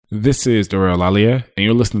This is Darrell Lalia, and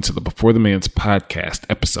you're listening to the Before the Millions podcast,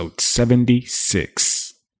 episode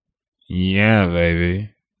 76. Yeah, baby.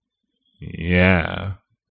 Yeah.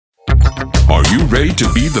 Are you ready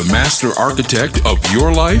to be the master architect of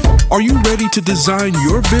your life? Are you ready to design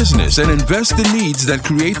your business and invest in needs that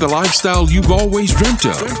create the lifestyle you've always dreamt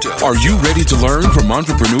of? Are you ready to learn from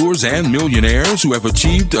entrepreneurs and millionaires who have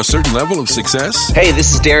achieved a certain level of success? Hey,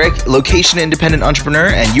 this is Derek, location independent entrepreneur,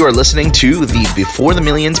 and you are listening to the Before the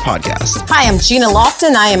Millions podcast. Hi, I'm Gina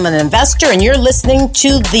Lofton. I am an investor, and you're listening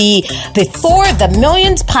to the Before the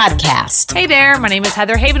Millions podcast. Hey there, my name is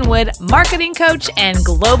Heather Havenwood, marketing coach and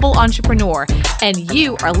global entrepreneur, and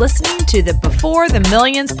you are listening to the Before the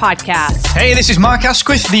Millions podcast. Hey, this is Mark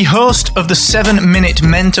Asquith, the host of the 7-Minute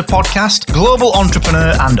Mentor podcast, global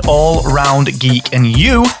entrepreneur and all-round geek, and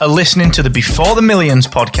you are listening to the Before the Millions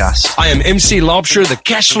podcast. I am MC Lobsher, the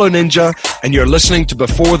Cashflow Ninja, and you're listening to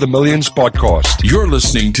Before the Millions podcast. You're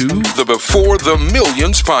listening to the Before the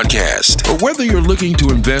Millions podcast. But whether you're looking to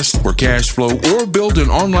invest for cash flow or build an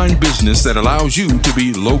online business that allows you to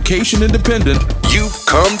be location independent, you've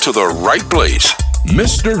come to the right place.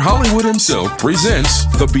 Mr. Hollywood himself presents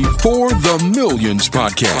the Before the Millions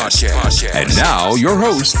podcast. And now your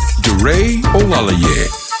host, DeRay Olalaye.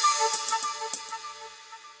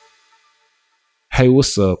 Hey,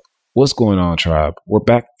 what's up? What's going on, tribe? We're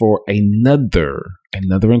back for another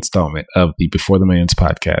installment of the Before the Millions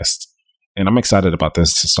podcast. And I'm excited about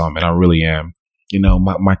this installment. I really am. You know,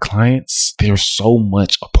 my clients, they're so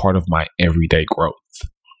much a part of my everyday growth.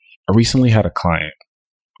 I recently had a client,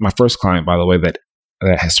 my first client, by the way, that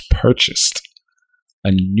has purchased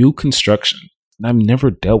a new construction. And I've never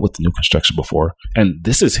dealt with new construction before. And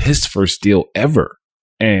this is his first deal ever.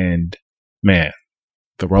 And man,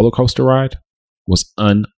 the roller coaster ride was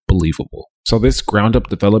unbelievable. So this ground up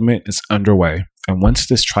development is underway. And once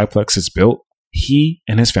this triplex is built, he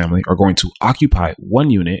and his family are going to occupy one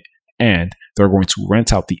unit and they're going to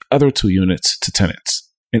rent out the other 2 units to tenants.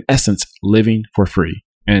 In essence, living for free.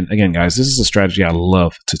 And again, guys, this is a strategy I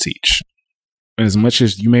love to teach. And as much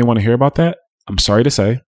as you may want to hear about that, I'm sorry to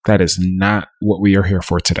say that is not what we are here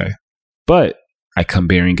for today. But I come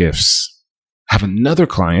bearing gifts. I have another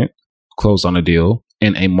client closed on a deal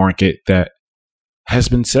in a market that has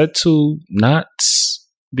been said to not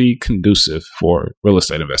be conducive for real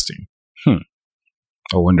estate investing. I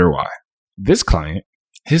wonder why. This client,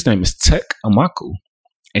 his name is Tech Amaku,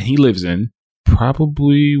 and he lives in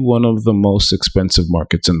probably one of the most expensive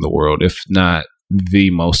markets in the world, if not the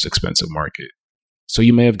most expensive market. So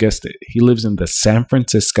you may have guessed it. He lives in the San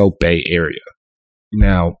Francisco Bay Area.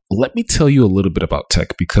 Now, let me tell you a little bit about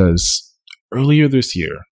Tech, because earlier this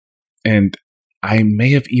year, and I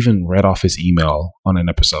may have even read off his email on an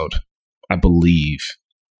episode, I believe,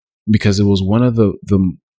 because it was one of the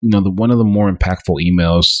one of the more impactful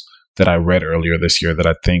emails that I read earlier this year that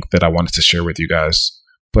I think that I wanted to share with you guys.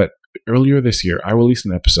 But earlier this year, I released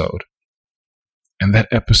an episode, and that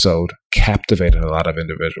episode captivated a lot of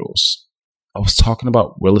individuals. I was talking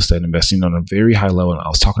about real estate investing on a very high level, and I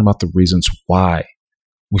was talking about the reasons why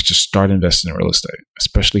we should start investing in real estate,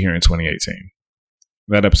 especially here in 2018.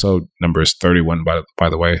 That episode number is 31, by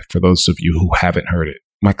the way, for those of you who haven't heard it.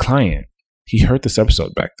 My client, he heard this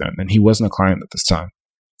episode back then, and he wasn't a client at this time.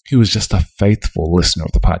 He was just a faithful listener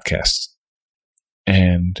of the podcast.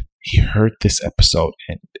 And he heard this episode,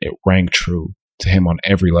 and it rang true to him on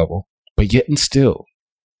every level. But yet and still,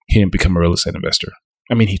 he didn't become a real estate investor.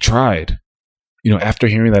 I mean, he tried. You know, after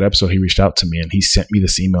hearing that episode, he reached out to me and he sent me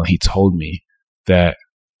this email. He told me that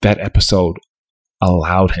that episode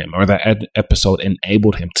allowed him, or that episode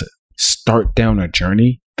enabled him to start down a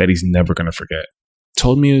journey that he's never going to forget.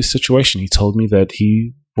 Told me his situation. He told me that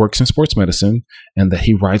he works in sports medicine and that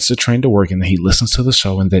he rides the train to work and that he listens to the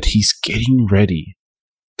show and that he's getting ready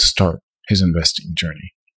to start his investing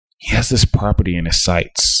journey. He has this property in his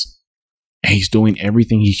sights and he's doing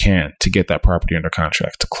everything he can to get that property under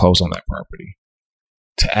contract, to close on that property,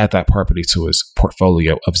 to add that property to his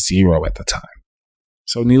portfolio of 0 at the time.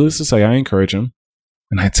 So needless to say, I encourage him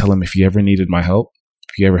and I tell him, if you ever needed my help,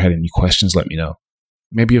 if you ever had any questions, let me know.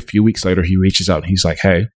 Maybe a few weeks later, he reaches out and he's like,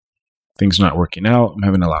 hey, things are not working out. I'm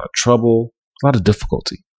having a lot of trouble, a lot of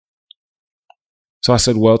difficulty. So I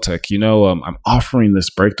said, well, Tech, I'm offering this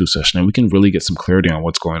breakthrough session and we can really get some clarity on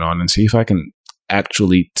what's going on and see if I can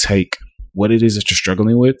actually take what it is that you're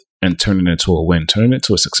struggling with and turn it into a win, turn it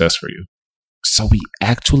into a success for you. So we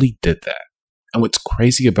actually did that. And what's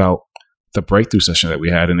crazy about the breakthrough session that we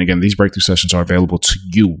had, and again, these breakthrough sessions are available to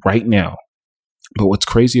you right now. But what's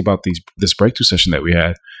crazy about this breakthrough session that we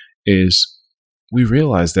had is we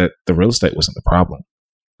realized that the real estate wasn't the problem.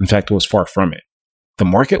 In fact, it was far from it. The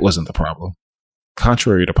market wasn't the problem.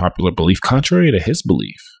 contrary to popular belief, contrary to his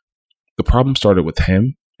belief. The problem started with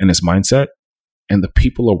him and his mindset and the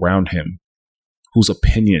people around him whose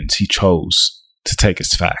opinions he chose to take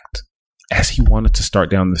as fact. As he wanted to start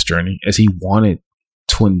down this journey, as he wanted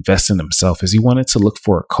to invest in himself, as he wanted to look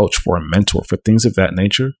for a coach, for a mentor, for things of that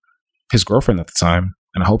nature, his girlfriend at the time,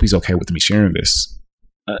 and I hope he's okay with me sharing this,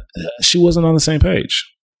 she wasn't on the same page.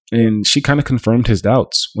 And she kind of confirmed his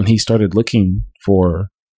doubts when he started looking for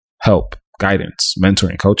help, guidance,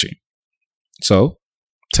 mentoring, coaching. So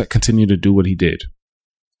Tech continued to do what he did,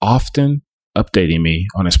 often updating me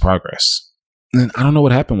on his progress. And I don't know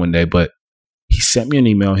what happened one day, but he sent me an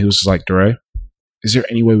email. He was just like, DeRay, is there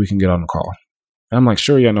any way we can get on the call? And I'm like,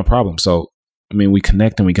 sure, yeah, no problem. So, we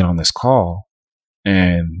connect and we get on this call.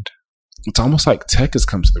 And it's almost like Tech has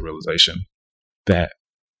come to the realization that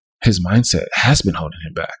his mindset has been holding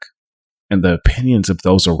him back. And the opinions of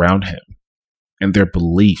those around him and their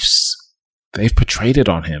beliefs, they've portrayed it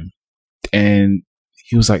on him. And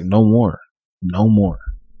he was like, no more.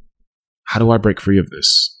 How do I break free of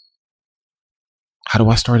this? How do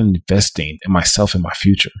I start investing in myself and my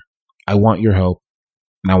future? I want your help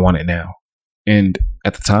and I want it now. And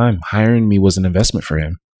at the time, hiring me was an investment for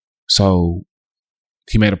him. So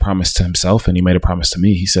he made a promise to himself and he made a promise to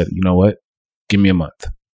me. He said, you know what? Give me a month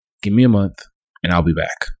and I'll be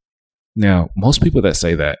back. Now, most people that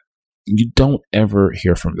say that, you don't ever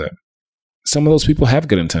hear from them. Some of those people have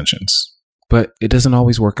good intentions, but it doesn't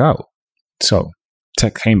always work out. So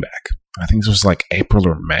Tech came back. I think this was like April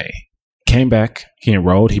or May. Came back, he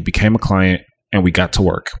enrolled, he became a client, and we got to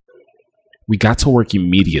work. We got to work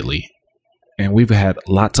immediately. And we've had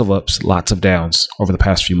lots of ups, lots of downs over the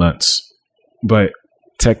past few months. But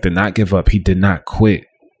Tech did not give up. He did not quit.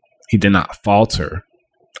 He did not falter.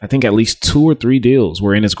 I think at least 2 or 3 deals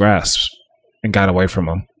were in his grasp and got away from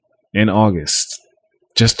him. In August,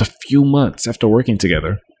 just a few months after working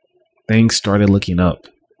together, things started looking up.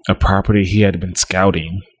 A property he had been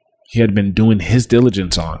scouting, he had been doing his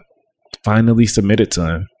diligence on, finally submitted to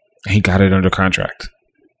him, and he got it under contract.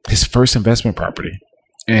 His first investment property.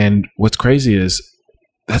 And what's crazy is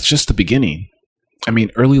that's just the beginning.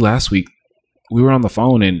 Early last week, we were on the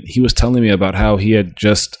phone and he was telling me about how he had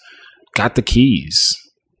just got the keys.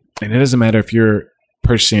 And it doesn't matter if you're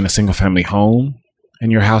purchasing a single family home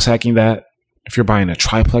and you're house hacking that, if you're buying a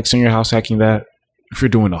triplex and you're house hacking that, if you're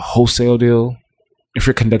doing a wholesale deal, if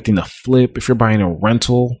you're conducting a flip, if you're buying a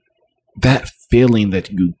rental, that feeling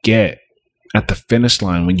that you get at the finish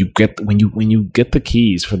line when you get the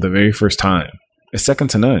keys for the very first time is second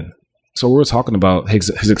to none. So we were talking about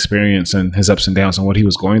his experience and his ups and downs and what he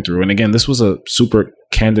was going through. And again, this was a super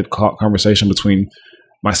candid conversation between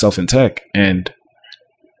myself and Tech. And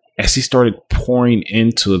as he started pouring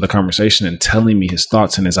into the conversation and telling me his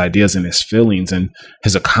thoughts and his ideas and his feelings and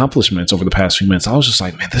his accomplishments over the past few minutes, I was just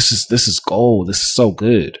like, man, this is gold. This is so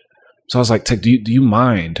good. So I was like, Tech, do you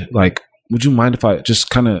mind? Like, would you mind if I just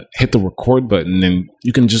kind of hit the record button and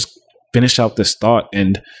you can just finish out this thought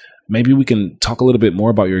and maybe we can talk a little bit more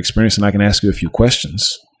about your experience and I can ask you a few questions?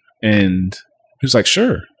 And he was like,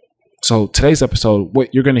 sure. So today's episode,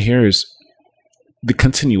 what you're going to hear is the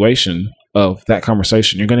continuation of that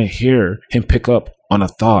conversation. You're going to hear him pick up on a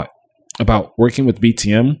thought about working with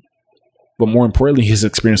BTM, but more importantly, his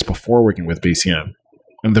experience before working with BTM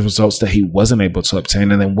and the results that he wasn't able to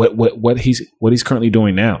obtain, and then what he's currently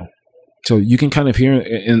doing now. So you can kind of hear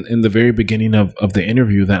in the very beginning of the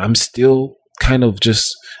interview that I'm still kind of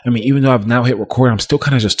just, even though I've now hit record, I'm still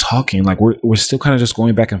kind of just talking. Like we're still kind of just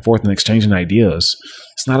going back and forth and exchanging ideas.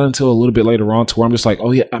 It's not until a little bit later on to where I'm just like,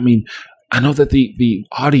 oh yeah, I know that the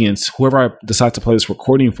audience, whoever I decide to play this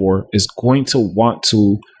recording for, is going to want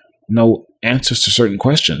to know answers to certain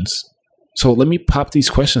questions. So let me pop these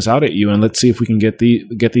questions out at you and let's see if we can get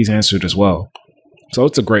these answered as well. So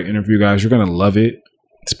it's a great interview, guys. You're going to love it.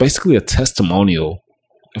 It's basically a testimonial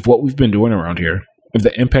of what we've been doing around here, of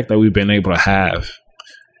the impact that we've been able to have.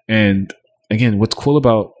 And again, what's cool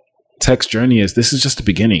about Tech's journey is this is just the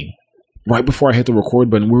beginning. Right before I hit the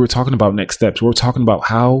record button, we were talking about next steps. We were talking about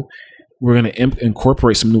how we're going to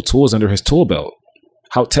incorporate some new tools under his tool belt.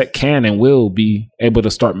 How Tech can and will be able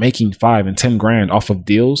to start making $5 and $10 grand off of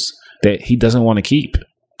deals that he doesn't want to keep.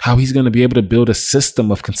 How he's going to be able to build a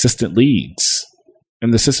system of consistent leads.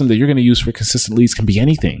 And the system that you're going to use for consistent leads can be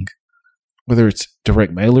anything. Whether it's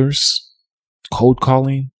direct mailers, cold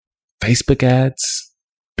calling, Facebook ads,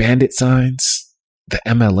 bandit signs, the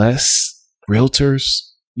MLS, realtors,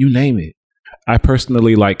 you name it. I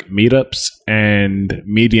personally like meetups and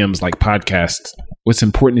mediums like podcasts. What's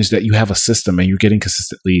important is that you have a system and you're getting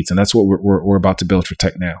consistent leads. And that's what we're about to build for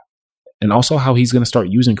Tech now. And also how he's going to start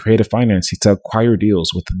using creative financing to acquire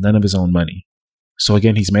deals with none of his own money. So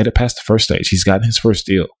again, he's made it past the first stage. He's gotten his first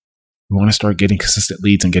deal. We want to start getting consistent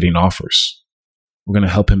leads and getting offers. We're going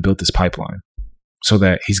to help him build this pipeline so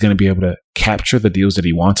that he's going to be able to capture the deals that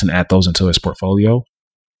he wants and add those into his portfolio.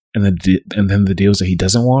 And then the deals that he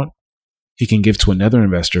doesn't want, he can give to another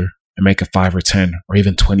investor and make a 5 or 10 or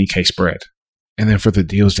even 20K spread. And then for the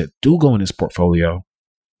deals that do go in his portfolio,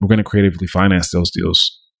 we're going to creatively finance those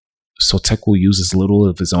deals. So Tech will use as little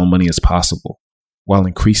of his own money as possible while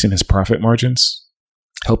increasing his profit margins,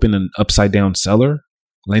 helping an upside down seller,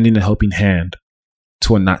 lending a helping hand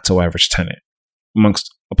to a not so average tenant,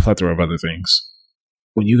 amongst a plethora of other things.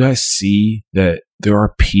 When you guys see that there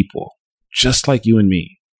are people just like you and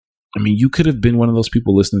me, I mean, you could have been one of those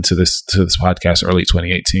people listening to this podcast early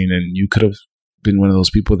 2018, and you could have been one of those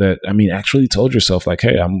people that, I mean, actually told yourself like,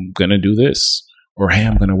 hey, I'm going to do this, or hey,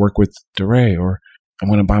 I'm going to work with DeRay, or I'm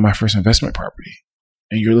going to buy my first investment property.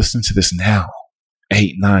 And you're listening to this now,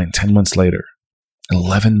 8, 9, 10 months later,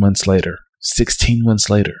 11 months later, 16 months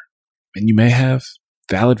later, and you may have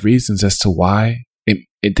valid reasons as to why it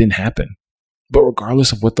didn't happen. But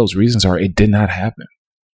regardless of what those reasons are, it did not happen,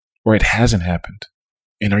 or it hasn't happened.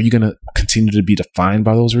 And are you going to continue to be defined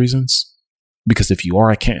by those reasons? Because if you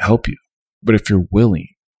are, I can't help you. But if you're willing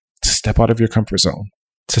to step out of your comfort zone,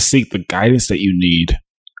 to seek the guidance that you need,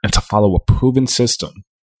 and to follow a proven system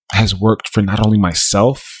that has worked for not only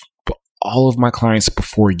myself, but all of my clients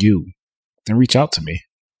before you, then reach out to me.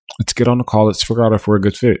 Let's get on the call. Let's figure out if we're a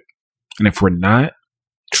good fit. And if we're not,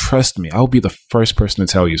 trust me, I'll be the first person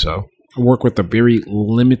to tell you so. I work with a very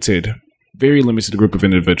limited group of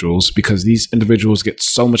individuals because these individuals get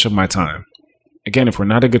so much of my time. Again, if we're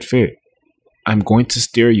not a good fit, I'm going to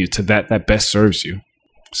steer you to that best serves you.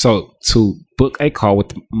 So to book a call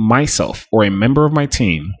with myself or a member of my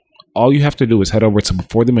team, all you have to do is head over to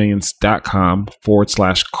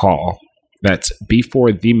beforethemillions.com/call. That's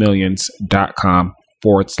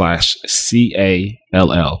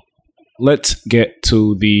beforethemillions.com/CALL. Let's get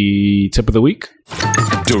to the tip of the week.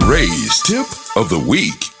 DeRay's tip of the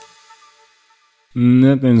week.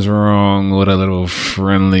 Nothing's wrong with a little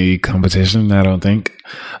friendly competition, I don't think.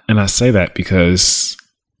 And I say that because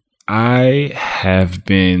I have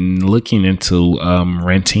been looking into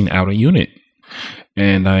renting out a unit.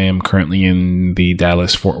 And I am currently in the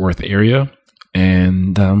Dallas-Fort Worth area.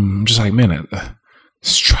 And I'm just like, man,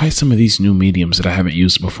 let's try some of these new mediums that I haven't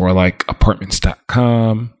used before, like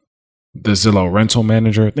apartments.com, the Zillow rental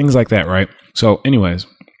manager, things like that, right? So anyways,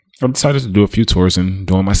 I decided to do a few tours and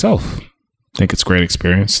do it myself. Think it's great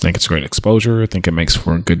experience, think it's great exposure, think it makes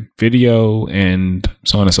for a good video, and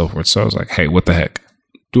so on and so forth. So I was like, hey, what the heck?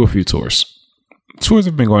 Do a few tours. Tours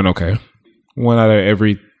have been going okay. 1 out of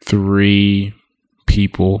every 3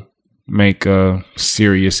 people make a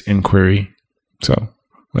serious inquiry. So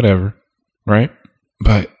whatever, right?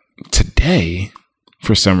 But today,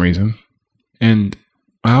 for some reason, and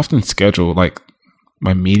I often schedule like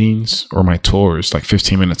my meetings or my tours like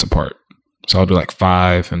 15 minutes apart. So I'll do like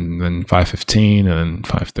 5 and then 5:15 and then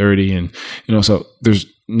 5:30. And, so there's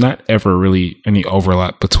not ever really any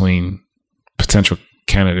overlap between potential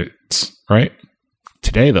candidates, right?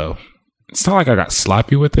 Today, though, it's not like I got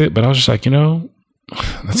sloppy with it, but I was just like,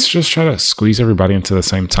 let's just try to squeeze everybody into the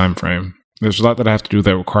same time frame. There's a lot that I have to do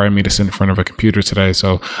that require me to sit in front of a computer today.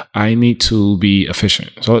 So I need to be efficient.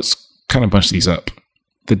 So let's kind of bunch these up.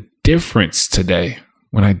 The difference today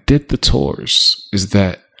when I did the tours is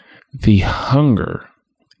that the hunger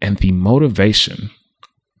and the motivation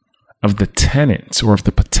of the tenants or of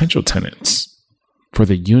the potential tenants for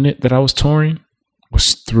the unit that I was touring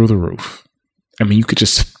was through the roof. I mean, you could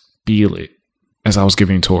just feel it as I was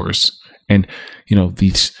giving tours. And,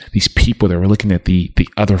 these people that were looking at the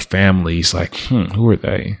other families like, who are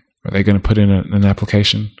they? Are they going to put in an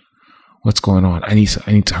application? What's going on? I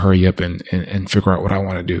need to hurry up and figure out what I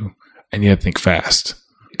want to do. I need to think fast.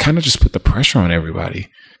 It kind of just put the pressure on everybody.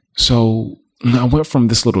 So I went from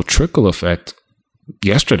this little trickle effect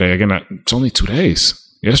yesterday. Again, it's only 2 days.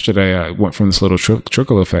 Yesterday, I went from this little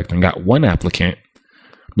trickle effect and got 1 applicant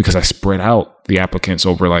because I spread out the applicants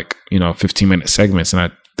over 15-minute segments. And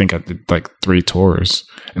I think I did like 3 tours.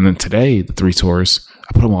 And then today, the 3 tours,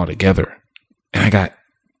 I put them all together and I got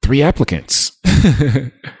 3 applicants.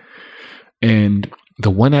 And the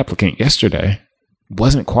 1 applicant yesterday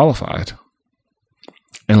wasn't qualified.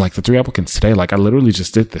 And like the 3 applicants today, I literally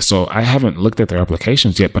just did this. So I haven't looked at their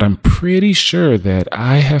applications yet, but I'm pretty sure that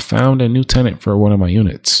I have found a new tenant for one of my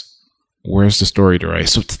units. Where's the story, DeRay?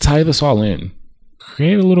 So to tie this all in,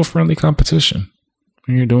 create a little friendly competition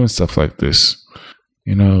when you're doing stuff like this.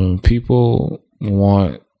 People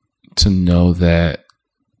want to know that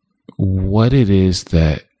what it is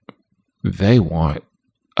that they want,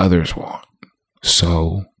 others want.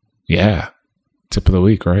 So, yeah, tip of the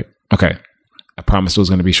week, right? Okay. I promised it was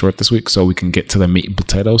going to be short this week so we can get to the meat and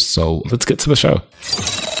potatoes. So let's get to the show.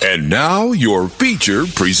 And now your feature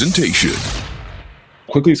presentation.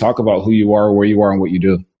 Quickly talk about who you are, where you are, and what you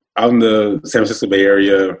do. I'm in the San Francisco Bay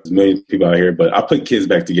Area. There's a million people out here, but I put kids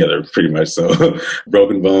back together pretty much. So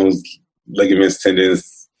broken bones, ligaments,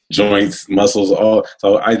 tendons, joints, muscles, all.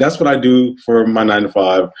 So that's what I do for my 9 to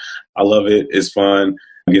 5. I love it. It's fun.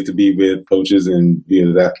 I get to be with coaches and be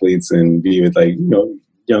with athletes and be with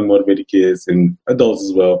young motivated kids and adults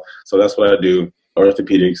as well. So that's what I do,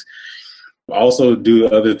 orthopedics. I also do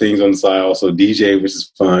other things on the side. I also DJ, which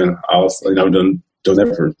is fun. I also, I've done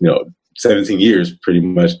that for 17 years pretty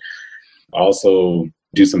much. I also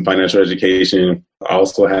do some financial education. I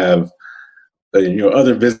also have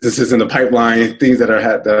other businesses in the pipeline, things that I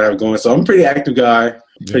have going. So I'm a pretty active guy.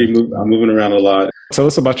 I'm moving around a lot. Tell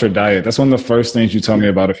us about your diet. That's one of the first things you told me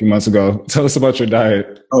about a few months ago. Tell us about your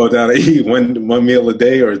diet. Oh, that I eat one meal a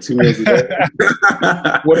day or 2 meals a day.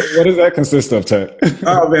 What does that consist of, Ted?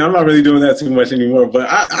 Oh, man, I'm not really doing that too much anymore, but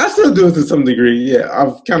I still do it to some degree. Yeah,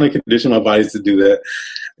 I've kind of conditioned my body to do that.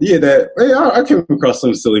 Yeah, I came across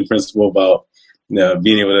some silly principle about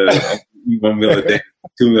being able to eat 1 meal a day,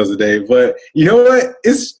 2 meals a day. But you know what?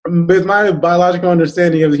 It's with my biological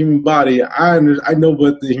understanding of the human body, I know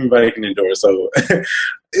what the human body can endure. So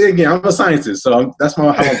again, I'm a scientist, so that's how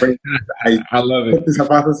I bring. I love it. Put this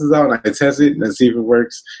hypothesis out and I test it and see if it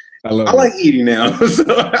works. I like eating now. So.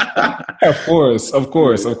 Of course. I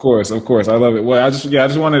love it. Well, I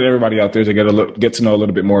just wanted everybody out there to get to know a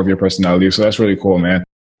little bit more of your personality. So that's really cool, man.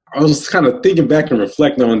 I was kind of thinking back and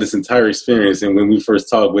reflecting on this entire experience, and when we first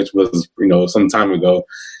talked, which was some time ago,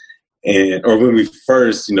 or when we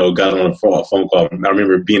first got on a phone call. I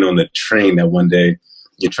remember being on the train that one day.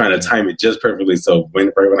 You're trying to time it just perfectly, so when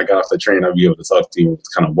I got off the train, I'd be able to talk to you,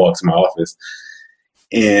 kind of walk to my office,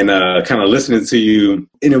 and kind of listening to you.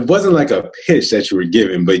 And it wasn't like a pitch that you were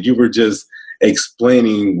giving, but you were just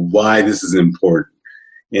explaining why this is important,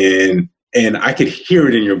 and I could hear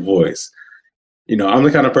it in your voice. I'm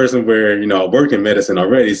the kind of person where, I work in medicine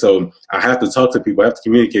already, so I have to talk to people, I have to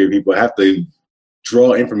communicate with people, I have to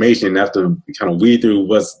draw information, I have to kind of weed through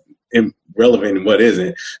what's relevant and what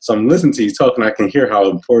isn't. So I'm listening to you talk, and I can hear how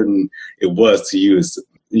important it was to you,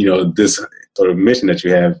 this sort of mission that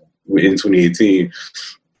you have in 2018.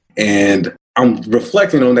 And I'm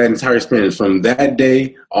reflecting on that entire experience from that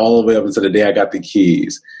day all the way up until the day I got the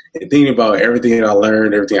keys. And thinking about everything that I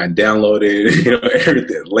learned, everything I downloaded,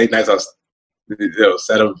 everything, late nights I was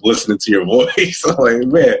set up listening to your voice. I'm like,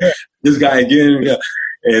 man, this guy again.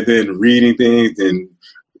 And then reading things and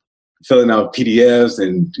filling out PDFs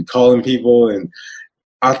and calling people. And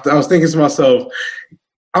I was thinking to myself,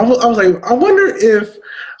 I was like, I wonder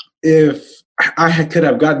if I could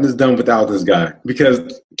have gotten this done without this guy.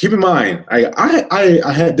 Because keep in mind,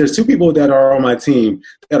 there's 2 people that are on my team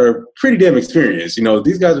that are pretty damn experienced.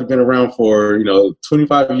 These guys have been around for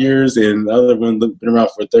 25 years, and the other one been around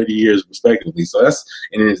for 30 years respectively. So that's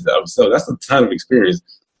a ton of experience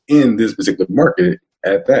in this particular market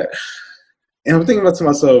at that. And I'm thinking about to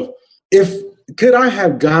myself, could I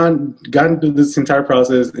have gotten through this entire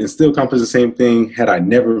process and still accomplish the same thing had I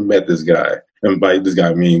never met this guy? And by this guy,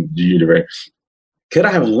 I mean you, right? Could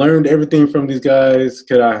I have learned everything from these guys?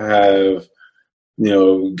 Could I have,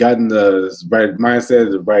 gotten the right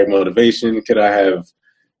mindset, the right motivation? Could I have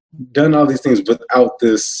done all these things without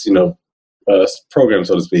this, program,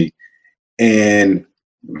 so to speak? And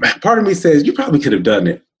part of me says, you probably could have done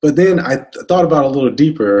it. But then I thought about it a little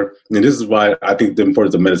deeper, and this is why I think the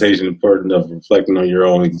importance of meditation, the importance of reflecting on your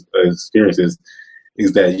own experiences,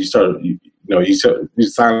 is that you silence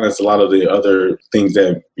a lot of the other things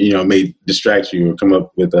that may distract you or come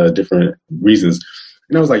up with different reasons.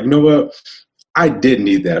 And I was like, you know what? I did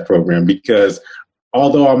need that program, because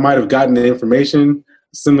although I might have gotten the information,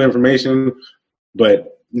 similar information,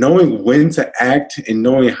 but knowing when to act and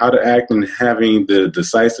knowing how to act and having the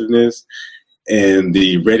decisiveness and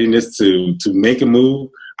the readiness to make a move,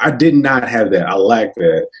 I did not have that. I lacked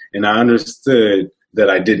that. And I understood that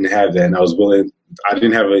I didn't have that. And I was willing, I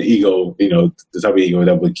didn't have an ego, the type of ego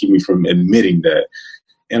that would keep me from admitting that.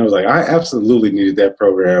 And I was like, I absolutely needed that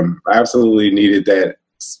program. I absolutely needed that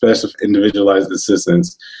special individualized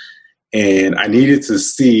assistance. And I needed to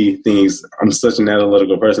see things. I'm such an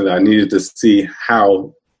analytical person that I needed to see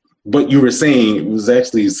how what you were saying was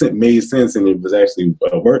actually made sense and it was actually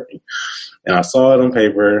working. And I saw it on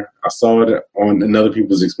paper. I saw it on other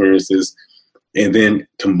people's experiences, and then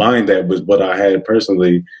combined that with what I had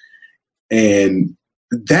personally. And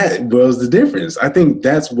that was the difference. I think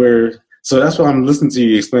that's where So that's why I'm listening to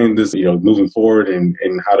you explain this, moving forward and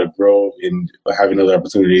how to grow and having other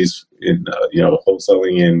opportunities in,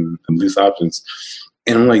 wholesaling and lease options.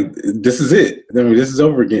 And I'm like, this is it. I mean, this is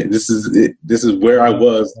over again. This is it. This is where I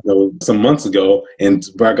was some months ago and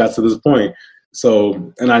where I got to this point.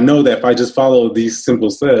 So, and I know that if I just follow these simple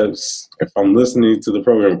steps, if I'm listening to the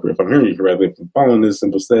program, if I'm hearing you correctly, if I'm following these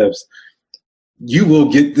simple steps, you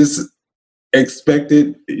will get this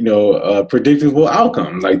expected, predictable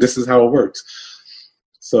outcome. Like, this is how it works.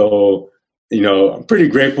 So, I'm pretty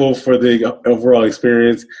grateful for the overall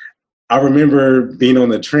experience. I remember being on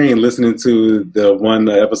the train listening to the one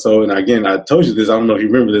episode, and again, I told you this, I don't know if you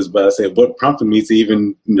remember this, but I said what prompted me to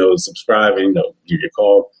even, subscribe and, give your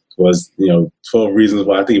call was, 12 reasons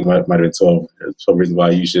why, I think it might have been 12 reasons why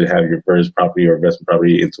you should have your first property or investment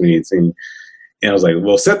property in 2018. And I was like,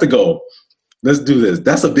 well, set the goal. Let's do this.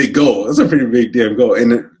 That's a big goal. That's a pretty big damn goal.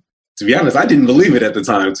 And to be honest, I didn't believe it at the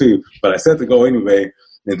time too, but I set the goal anyway,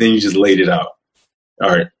 and then you just laid it out. All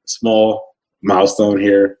right, small milestone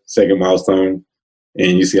here, second milestone,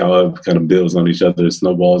 and you see how it kind of builds on each other,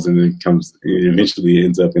 snowballs, and it eventually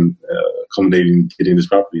ends up in accommodating getting this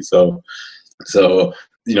property. So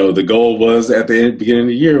the goal was at the beginning of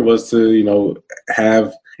the year was to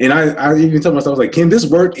have, and I even told myself, I was like, can this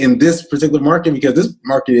work in this particular market, because this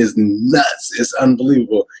market is nuts, it's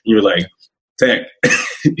unbelievable. And you're like, Tech,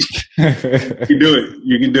 you can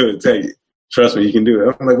do it, Tech, trust me, you can do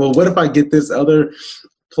it. I'm like, well, what if I get this other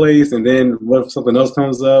place, and then what if something else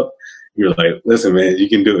comes up? You're like, listen, man, you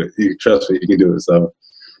can do it. You trust me, you can do it. So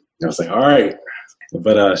I was like, all right.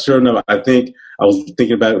 But sure enough, I think I was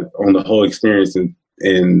thinking about it on the whole experience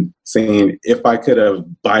and saying, if I could have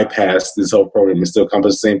bypassed this whole program and still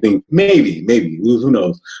accomplish the same thing, maybe, who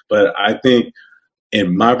knows? But I think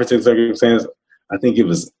in my particular circumstance, I think it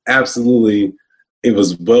was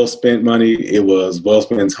well spent money. It was well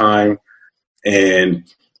spent time. And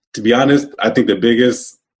to be honest, I think the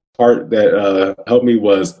biggest part that helped me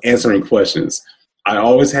was answering questions. I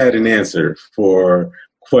always had an answer for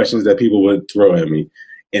questions that people would throw at me.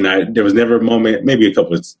 And there was never a moment, maybe a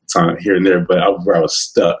couple of times here and there, but where I was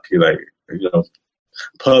stuck,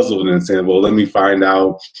 puzzled and saying, well, let me find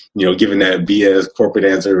out, giving that BS corporate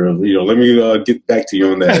answer, or, let me get back to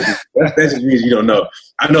you on that. That just means you don't know.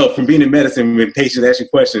 I know from being in medicine, when patients ask you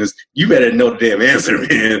questions, you better know the damn answer,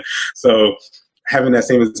 man. So having that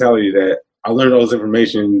same mentality that I learned all this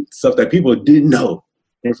information, stuff that people didn't know,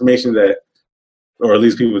 information that, or at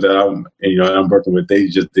least people that I'm working with, they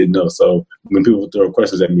just didn't know. So when people throw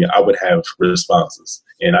questions at me, I would have responses,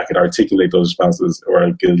 and I could articulate those responses, or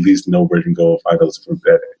I could at least know where to go find those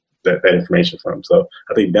that information from. So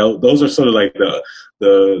I think those are sort of like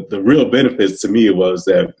the real benefits to me, was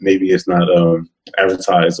that maybe it's not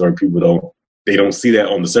advertised, or people don't see that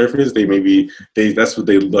on the surface. That's what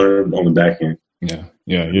they learn on the back end.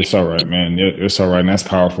 Yeah, you're so right, man. You're so right, and that's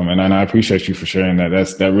powerful, man. And I appreciate you for sharing that.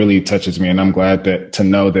 That really touches me, and I'm glad to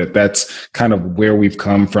know that that's kind of where we've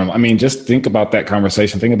come from. I mean, just think about that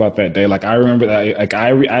conversation. Think about that day. Like, I remember that. Like,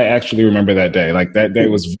 I actually remember that day. Like, that day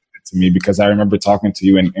was vivid to me, because I remember talking to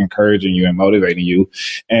you and encouraging you and motivating you.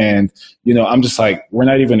 And I'm just like, we're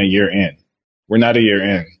not even a year in. We're not a year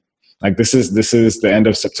in. Like, this is the end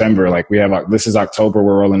of September. Like, this is October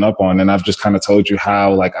we're rolling up on. And I've just kind of told you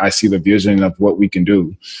how, like, I see the vision of what we can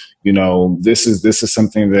do. This is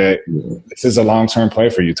something that, this is a long-term play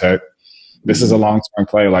for you, Tech. This is a long-term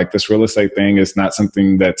play. Like, this real estate thing is not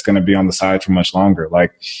something that's going to be on the side for much longer.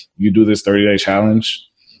 Like, you do this 30-day challenge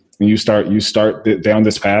and you start down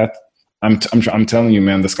this path. I'm telling you,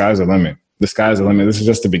 man, the sky's the limit. The sky's the limit. This is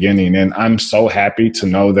just the beginning. And I'm so happy to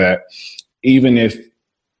know that even if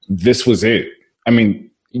this was it, I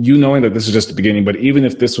mean, knowing that this is just the beginning, but even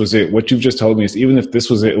if this was it, what you've just told me is, even if this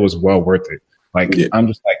was it, it was well worth it. Like, yeah. I'm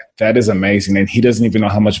just like, that is amazing. And he doesn't even know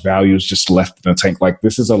how much value is just left in the tank. Like,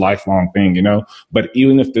 this is a lifelong thing, but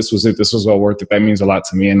even if this was it, this was well worth it. That means a lot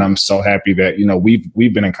to me. And I'm so happy that,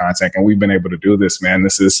 we've been in contact and we've been able to do this, man.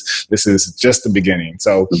 This is just the beginning.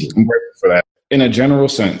 So I'm grateful for that. In a general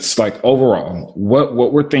sense, like, overall, what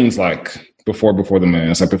were things like before the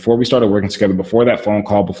millions? Like, before we started working together, before that phone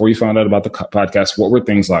call, before you found out about the podcast, what were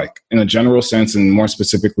things like in a general sense, and more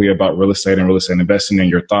specifically about real estate and real estate investing, and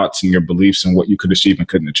your thoughts and your beliefs and what you could achieve and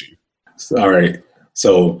couldn't achieve? All right.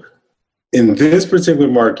 So in this particular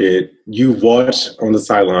market, you watch on the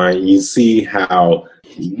sideline, you see how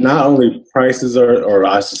not only prices are, or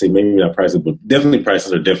I should say maybe not prices, but definitely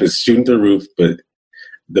prices are definitely shooting through the roof, but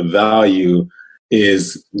the value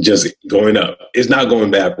is just going up. It's not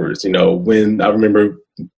going backwards. When I remember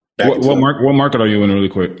what market are you in, really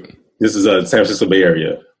quick? This is San Francisco Bay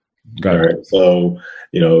Area. Got it. Right. So,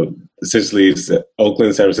 essentially it's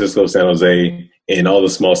Oakland, San Francisco, San Jose, and all the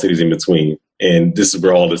small cities in between. And this is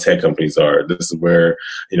where all the tech companies are. This is where,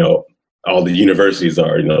 all the universities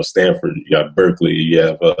are, Stanford, you got Berkeley, you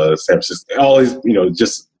have San Francisco, all these,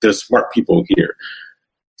 just there's smart people here.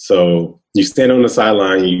 So you stand on the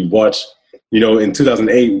sideline, you watch, in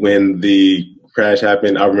 2008 when the crash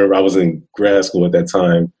happened, I remember I was in grad school at that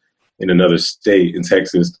time in another state in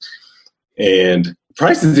Texas, and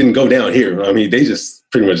prices didn't go down here. I mean, they just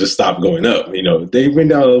pretty much just stopped going up. They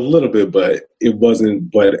went down a little bit, but it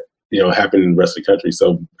wasn't what, happened in the rest of the country.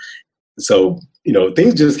 So,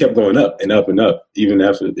 things just kept going up and up and up, even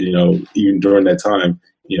after, even during that time,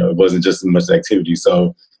 it wasn't just as much activity.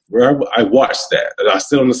 So I watched that. I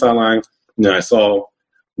stood on the sideline, I saw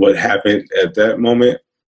what happened at that moment.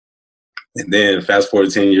 And then fast forward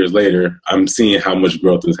 10 years later, I'm seeing how much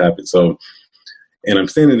growth has happened. So, and I'm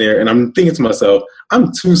standing there and I'm thinking to myself,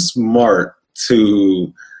 I'm too smart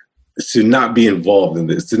to not be involved in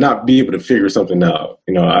this, to not be able to figure something out.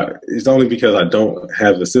 It's only because I don't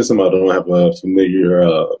have the system, I don't have a familiar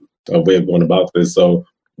way of going about this. So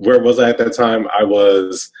where was I at that time? I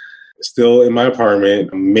was still in my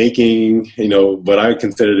apartment making, what I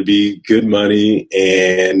consider to be good money,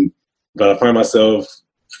 but I find myself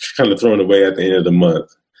kind of thrown away at the end of the month.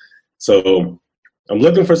 So I'm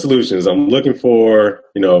looking for solutions. I'm looking for,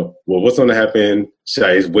 what's going to happen? Should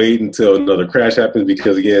I wait until another crash happens?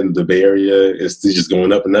 Because again, the Bay Area is just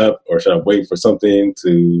going up and up. Or should I wait for something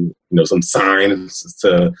to, some signs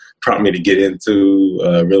to prompt me to get into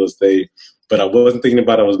real estate? But I wasn't thinking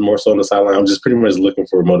about it. I was more so on the sideline. I'm just pretty much looking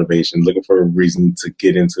for motivation, looking for a reason to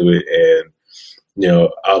get into it. And, I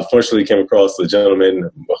unfortunately came across a gentleman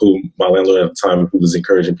who, my landlord at the time, who was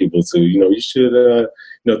encouraging people to, you should,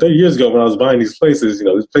 30 years ago when I was buying these places,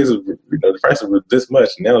 these places, the prices were this much,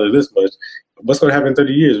 now they're this much. What's going to happen in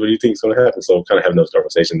 30 years? What do you think is going to happen? So kind of having those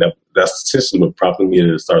conversations. That's essentially what prompted me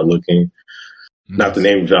to start looking. Not the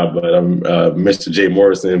name drop, but Mr. Jay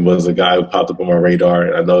Morrison was a guy who popped up on my radar.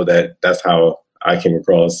 And I know that's how I came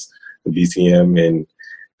across the BCM, and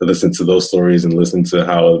to listen to those stories and listen to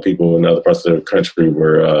how other people in other parts of the country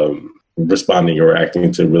were responding or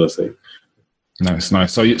acting to real estate. Nice.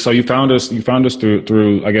 So you found us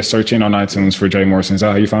through I guess searching on iTunes for Jay Morrison. Is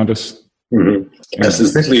that how you found us? Mm-hmm. That's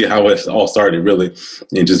essentially how it all started, really,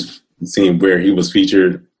 and just seeing where he was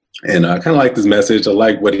featured. And I kind of liked his message. I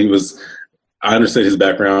like what he was. I understood his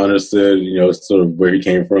background. I understood, sort of where he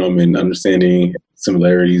came from, and understanding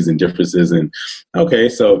similarities and differences. And okay,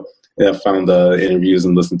 so I found the interviews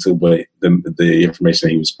and listened to what the information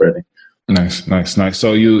that he was spreading. Nice.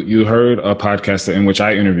 So you heard a podcast in which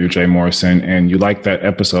I interviewed Jay Morrison, and you liked that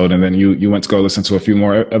episode, and then you went to go listen to a few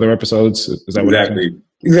more other episodes. Is that what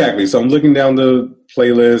Exactly. So I'm looking down the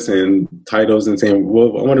playlist and titles and saying,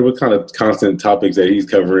 well, I wonder what kind of constant topics that he's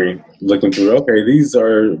covering. Looking through, okay, these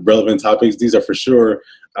are relevant topics. These are for sure.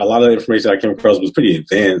 A lot of the information I came across was pretty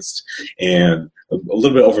advanced and a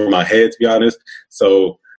little bit over my head, to be honest.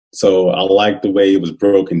 So I like the way it was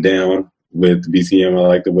broken down with BCM. I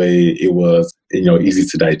like the way it was, easy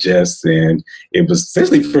to digest, and it was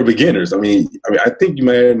essentially for beginners. I mean, I think you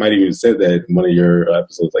might even said that in one of your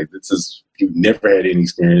episodes. Like, this is, you've never had any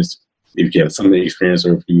experience. If you have some of the experience,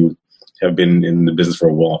 or if you have been in the business for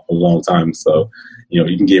a long time, so you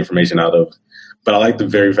can get information out of. But I like the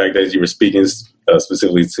very fact that you were speaking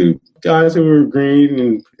specifically to guys who were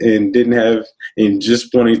green and didn't have, and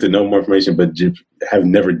just wanting to know more information, but have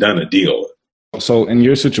never done a deal. So in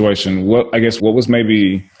your situation, what was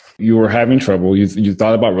maybe you were having trouble, you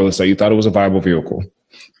thought about real estate, you thought it was a viable vehicle.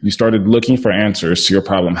 You started looking for answers to your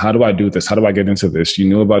problem. How do I do this? How do I get into this? You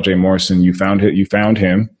knew about Jay Morrison, you found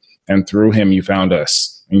him, and through him, you found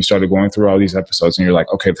us. And you started going through all these episodes, and you're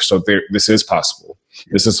like, okay, so this is possible.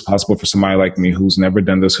 This is possible for somebody like me who's never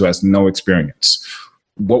done this, who has no experience.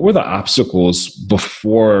 What were the obstacles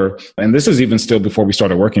before, and this is even still before we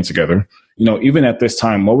started working together, even at this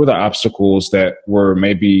time, what were the obstacles that were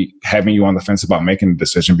maybe having you on the fence about making a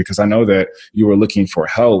decision? Because I know that you were looking for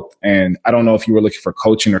help, and I don't know if you were looking for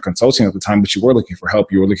coaching or consulting at the time, but you were looking for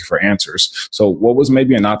help. You were looking for answers. So what was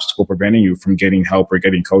maybe an obstacle preventing you from getting help or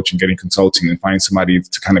getting coaching, getting consulting, and finding somebody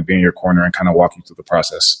to kind of be in your corner and kind of walk you through the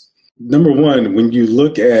process? Number one, when you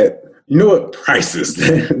look at, prices,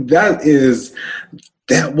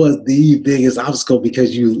 that was the biggest obstacle,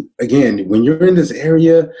 because when you're in this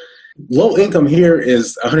area, low income here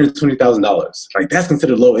is $120,000. Like, that's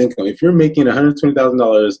considered low income. If you're making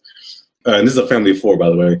 $120,000, and this is a family of four, by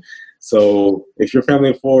the way. So if your family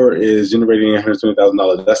of four is generating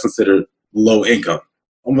 $120,000, that's considered low income.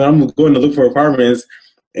 When I'm going to look for apartments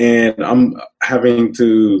and I'm having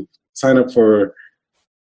to sign up for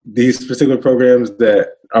these particular programs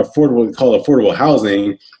that are affordable, called affordable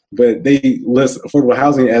housing, but they list affordable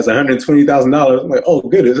housing as $120,000. I'm like, oh,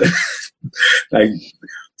 goodness. Like,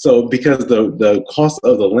 so because the cost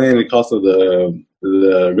of the land and cost of the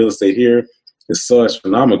real estate here is so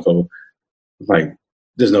astronomical, like,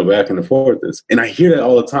 there's no way I can afford this. And I hear that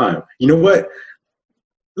all the time. You know what?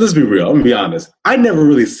 Let's be real. I'm going to be honest. I never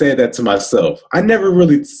really said that to myself. I never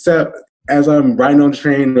really sat, as I'm riding on the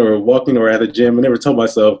train or walking or at the gym, I never told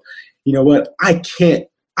myself, you know what? I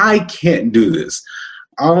can't do this.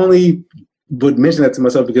 I only would mention that to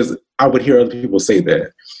myself because I would hear other people say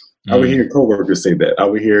that. I would hear coworkers say that. I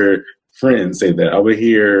would hear friends say that. I would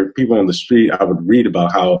hear people on the street. I would read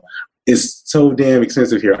about how it's so damn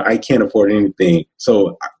expensive here. I can't afford anything.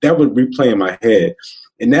 So that would replay in my head.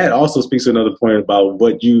 And that also speaks to another point about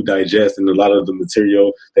what you digest and a lot of the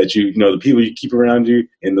material that you know, the people you keep around you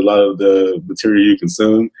and a lot of the material you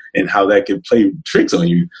consume and how that can play tricks on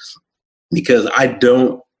you. Because I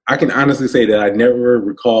can honestly say that I never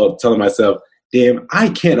recall telling myself, damn, I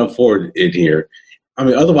can't afford it here. I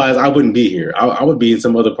mean, otherwise I wouldn't be here. I would be in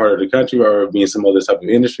some other part of the country or be in some other type of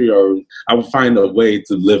industry, or I would find a way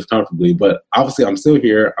to live comfortably. But obviously I'm still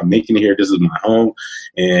here. I'm making it here. This is my home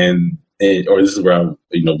or this is where I,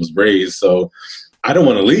 was raised. So I don't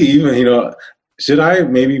want to leave. Should I?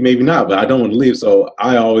 Maybe not, but I don't want to leave. So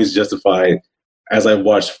I always justify, as I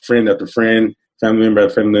watch friend after friend, family member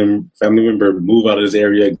after family member move out of this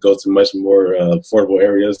area, go to much more affordable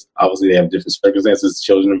areas. Obviously, they have different circumstances,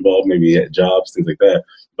 children involved, maybe at jobs, things like that.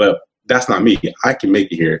 But that's not me. I can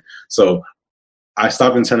make it here. So I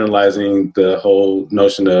stopped internalizing the whole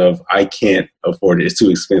notion of I can't afford it. It's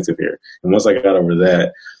too expensive here. And once I got over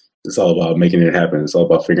that, it's all about making it happen. It's all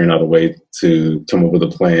about figuring out a way to come up with a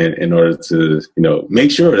plan in order to,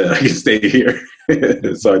 make sure that I can stay here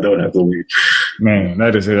so I don't have to leave. Man,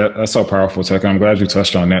 that's so powerful, Tech. I'm glad you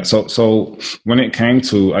touched on that. So when it came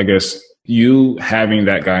to, I guess, you having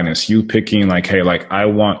that guidance, you picking like, hey, like I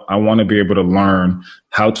want to be able to learn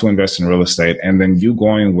how to invest in real estate, and then you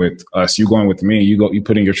going with us, you going with me, you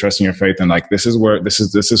putting your trust and your faith in like this is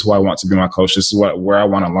who I want to be my coach. This is where I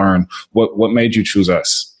want to learn. What made you choose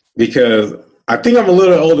us? Because I think I'm a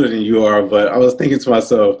little older than you are, but I was thinking to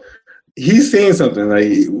myself, he's saying something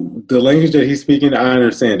like the language that he's speaking, I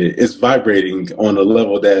understand it. It's vibrating on a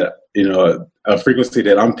level that, a frequency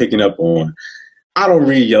that I'm picking up on. I don't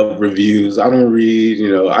read Yelp reviews. I don't read,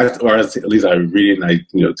 or at least I read it and I,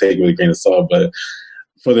 take it with a grain of salt. But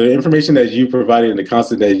for the information that you provided and the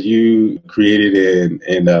concept that you created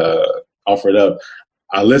and offered up,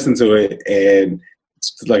 I listened to it, and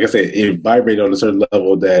like I said, it vibrated on a certain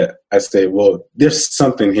level that I say, well, there's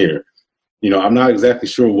something here. I'm not exactly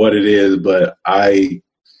sure what it is, but I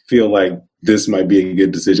feel like this might be a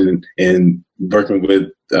good decision. And working with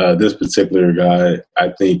this particular guy,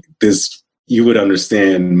 I think you would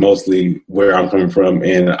understand mostly where I'm coming from,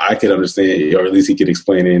 and I could understand, or at least he could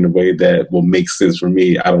explain it in a way that will make sense for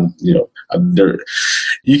me. I don't,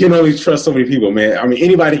 you can only trust so many people, man. I mean,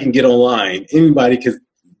 anybody can get online. Anybody can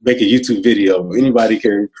make a YouTube video. Anybody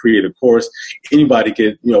can create a course. Anybody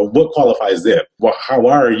can, what qualifies them? Why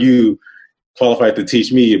are you qualified to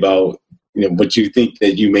teach me about, what you think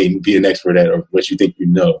that you may be an expert at or what you think you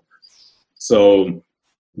know? So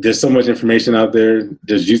there's so much information out there.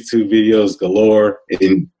 There's YouTube videos galore,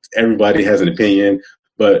 and everybody has an opinion.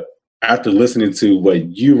 But after listening to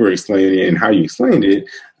what you were explaining and how you explained it,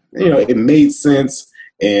 it made sense.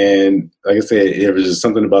 And like I said, it was just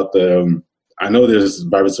something about I know there's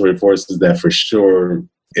vibratory forces that for sure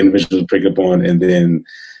individuals pick up on, and then,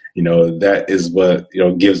 that is what,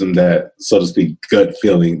 gives them that, so to speak, gut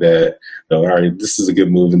feeling that, all right, this is a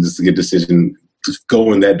good move and this is a good decision to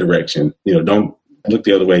go in that direction. Don't look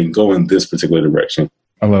the other way and go in this particular direction.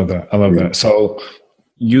 I love that. So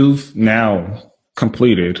you've now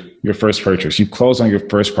completed your first purchase. You've closed on your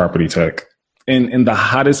first property, Tech. In the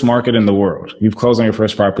hottest market in the world, you've closed on your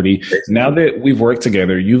first property. Now that we've worked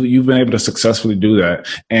together, you've been able to successfully do that,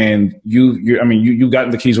 and you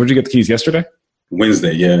got the keys. Where'd you get the keys? Yesterday?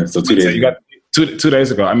 Wednesday, yeah. So 2 days ago. You got 2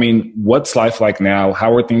 days ago. I mean, what's life like now?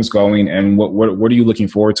 How are things going, and what are you looking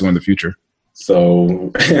forward to in the future?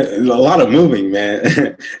 So a lot of moving, man.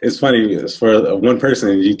 It's funny, for one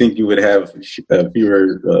person, you think you would have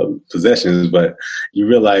fewer possessions, but you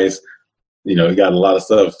realize, you got a lot of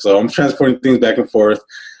stuff. So I'm transporting things back and forth.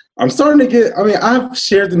 I'm starting to I've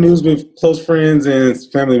shared the news with close friends and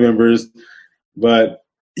family members, but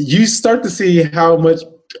you start to see how much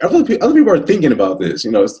other people are thinking about this,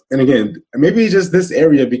 and again, maybe just this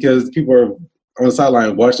area because people are on the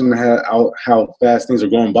sideline watching how fast things are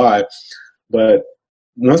going by. But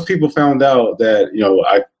once people found out that,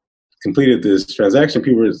 completed this transaction,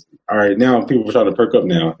 people were, all right, now people were trying to perk up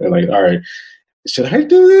now. They're like, all right, should I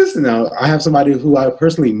do this? And now I have somebody who I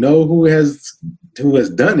personally know who has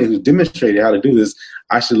done it, who's demonstrated how to do this.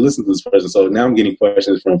 I should listen to this person. So now I'm getting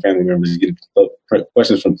questions from family members, getting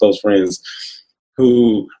questions from close friends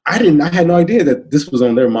who I had no idea that this was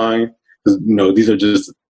on their mind. Because, these are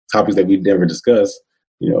just topics that we never discuss.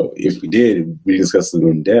 If we did, we discussed them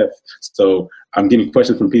in depth. So I'm getting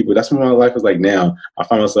questions from people. That's what my life is like now. I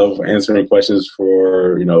find myself answering questions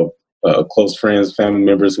for, close friends, family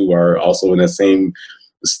members who are also in that same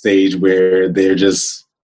stage where they're just,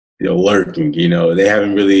 lurking. They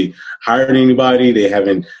haven't really hired anybody. They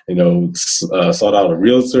haven't, sought out a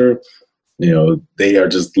realtor. They are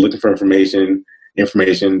just looking for information.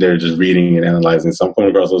 They're just reading and analyzing. So I'm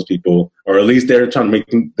coming across those people, or at least they're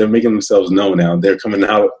making themselves known now. They're coming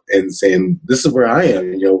out and saying, "This is where I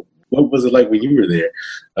am." What was it like when you were there?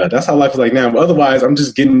 That's how life is like now. But otherwise, I'm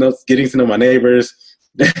just getting to know my neighbors.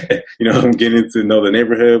 I'm getting to know the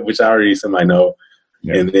neighborhood, which I already semi-know.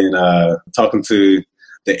 Yeah. And then talking to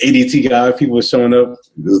the ADT guy, people were showing up,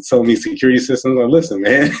 telling me security systems. I'm like, listen,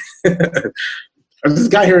 man, I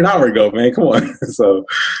just got here an hour ago, man. Come on. So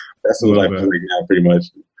that's what life is like now, pretty much.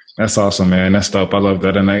 That's awesome, man. That's dope. I love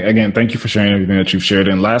that. And again, thank you for sharing everything that you've shared.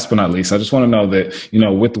 And last but not least, I just want to know that,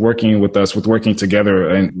 with working with us, with working together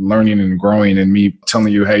and learning and growing, and me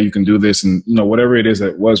telling you, hey, you can do this, and, whatever it is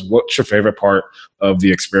what's your favorite part of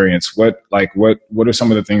the experience? What are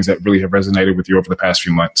some of the things that really have resonated with you over the past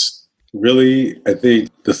few months? Really, I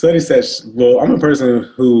think the study session, I'm a person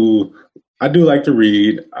who, I do like to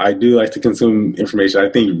read. I do like to consume information. I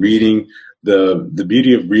think reading, the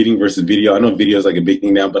beauty of reading versus video, I know video is like a big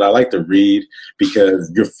thing now, but I like to read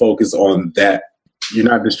because you're focused on that. You're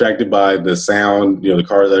not distracted by the sound, the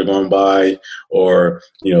cars that are going by, or,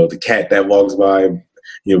 the cat that walks by,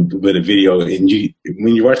 with a video. And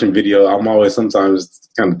when you're watching video, I'm always sometimes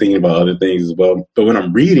kind of thinking about other things as well. But when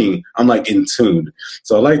I'm reading, I'm like in tune.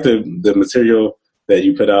 So I like the material that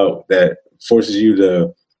you put out that forces you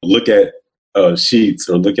to look at sheets,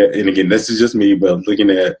 or look at, and again, this is just me, but looking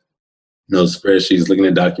at spreadsheets, looking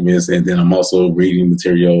at documents, and then I'm also reading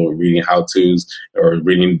material, reading how-tos, or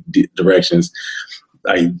reading directions.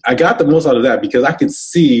 I got the most out of that because I could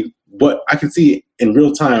see in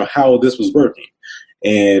real time how this was working.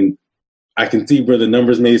 And I can see where the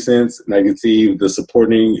numbers made sense, and I can see the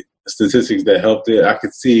supporting statistics that helped it. I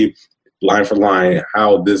could see line for line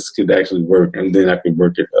how this could actually work, and then I could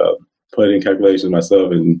work it up, put in calculations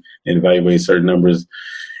myself, and evaluate certain numbers.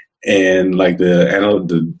 And like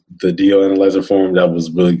the DO analyzer form, that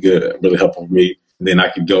was really good, really helpful for me. And then I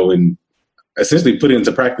could go and essentially put it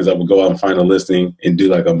into practice. I would go out and find a listing and do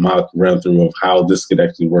like a mock run through of how this could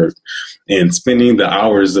actually work. And spending the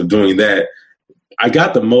hours of doing that, I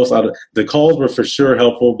got the most out of the calls. Were for sure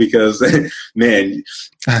helpful because, man,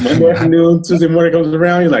 Monday afternoon, Tuesday morning comes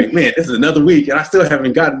around, you're like, man, this is another week and I still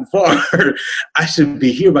haven't gotten far. I should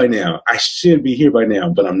be here by now.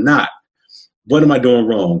 But I'm not. What am I doing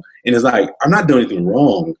wrong? And it's like, I'm not doing anything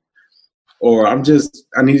wrong, or I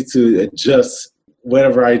need to adjust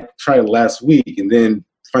whatever I tried last week and then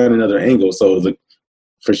find another angle. So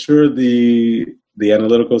for sure, the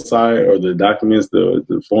analytical side, or the documents,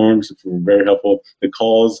 the forms were very helpful. The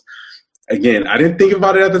calls, again, I didn't think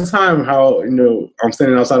about it at the time, how, I'm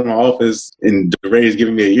standing outside of my office and DeRay's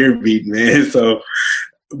giving me a ear beat, man. So,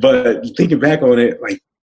 but thinking back on it, like,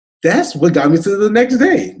 that's what got me to the next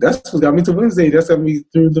day. That's what got me to Wednesday. That's got me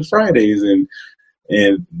through the Fridays, and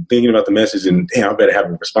thinking about the message, and damn, I better have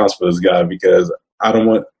a response for this guy because I don't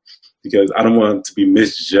want to be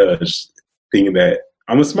misjudged, thinking that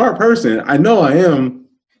I'm a smart person. I know I am.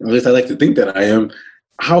 At least I like to think that I am.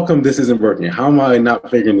 How come this isn't working? How am I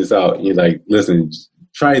not figuring this out? And you're like, listen,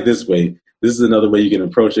 try it this way. This is another way you can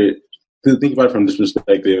approach it. Think about it from this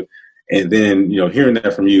perspective. And then, hearing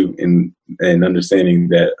that from you and understanding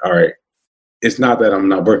that, all right, it's not that I'm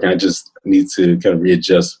not working. I just need to kind of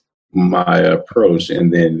readjust my approach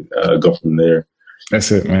and then go from there.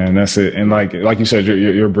 That's it, man. That's it. And like you said,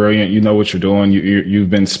 you're brilliant. You know what you're doing. You've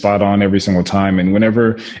been spot on every single time. And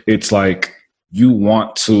whenever it's like you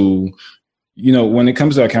want to, when it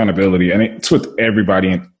comes to accountability, and it's with everybody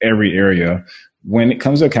in every area, when it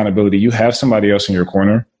comes to accountability, you have somebody else in your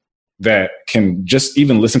corner that can just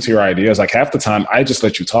even listen to your ideas. Like half the time, I just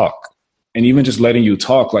let you talk, and even just letting you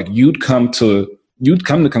talk, like you'd come to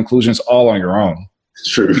conclusions all on your own.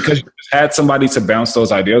 True. Because you had somebody to bounce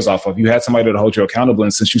those ideas off of. You had somebody to hold you accountable.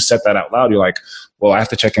 And since you said that out loud, you're like, well, I have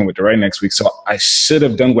to check in with DeRay next week. So I should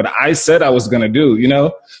have done what I said I was going to do, you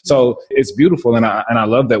know? So it's beautiful. And I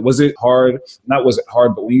love that. Was it hard? Not was it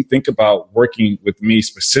hard, but when you think about working with me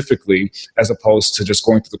specifically, as opposed to just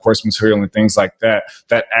going through the course material and things like that,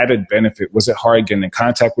 that added benefit, was it hard getting in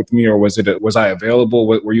contact with me, or was I available?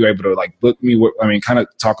 Were you able to like book me? I mean, kind of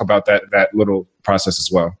talk about that little process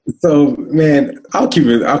as well. So, man, I'll keep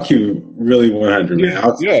it really 100,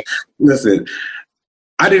 man. Listen,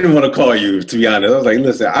 I didn't want to call you, to be honest. I was like,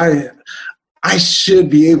 listen, I should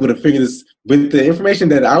be able to figure this with the information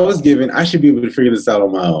that I was given. I should be able to figure this out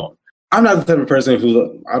on my own. I'm not the type of person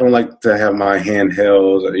who, I don't like to have my hand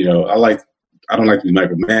held. You know, I don't like to be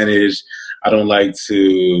micromanaged. I don't like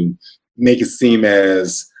to make it seem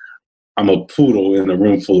as I'm a poodle in a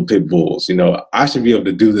room full of pit bulls. You know, I should be able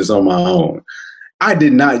to do this on my own. I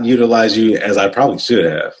did not utilize you as I probably should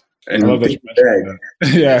have. And I love that you mentioned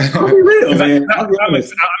that. Yeah. I'll be real, man. I'll be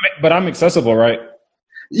honest. But I'm accessible, right?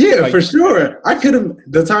 Yeah, like, for sure. I could have,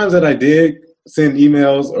 the times that I did send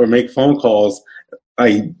emails or make phone calls,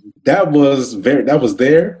 that was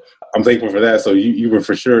there. I'm thankful for that. So you were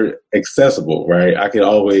for sure accessible, right? I could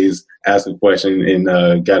always ask a question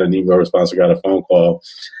and got an email response or got a phone call.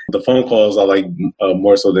 The phone calls I like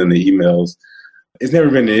more so than the emails. It's never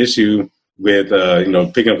been an issue with,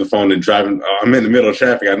 picking up the phone and driving. I'm in the middle of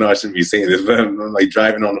traffic. I know I shouldn't be saying this, but I'm like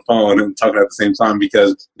driving on the phone and talking at the same time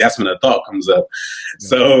because that's when a thought comes up. Yeah.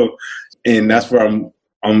 So, and that's where I'm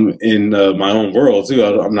in my own world too.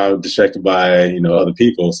 I'm not distracted by, other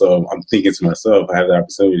people. So I'm thinking to myself, I have the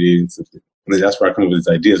opportunity to, and that's where I come up with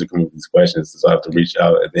these ideas, or come up with these questions. So I have to reach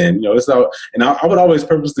out, and then, it's out. And I would always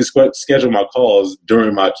purposely schedule my calls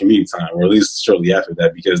during my commute time, or at least shortly after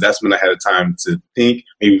that, because that's when I had time to think.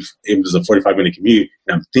 Maybe it was a 45-minute commute,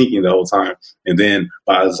 and I'm thinking the whole time. And then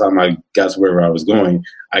by the time I got to wherever I was going,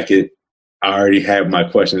 I already have my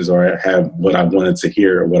questions, or I have what I wanted to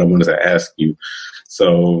hear, or what I wanted to ask you.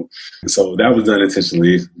 So that was done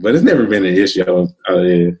intentionally, but it's never been an issue.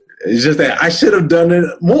 It's just that I should have done it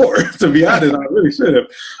more, to be honest. I really should have.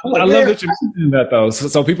 I love that you're saying that, though.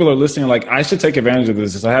 So people are listening, like, I should take advantage of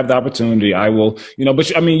this. If I have the opportunity, I will,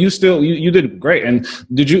 but I mean, you did great. And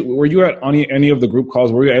were you at any of the group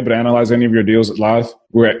calls? Were you able to analyze any of your deals live?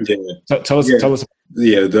 Tell us.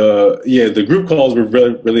 Yeah, the group calls were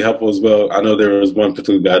really, really helpful as well. I know there was one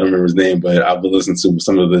particular guy, I don't remember his name, but I've been listening to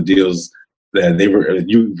some of the deals that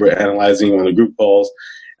you were analyzing on the group calls.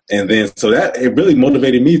 And then, so that it really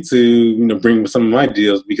motivated me to, bring some of my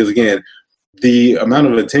deals, because again, the amount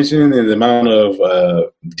of attention and the amount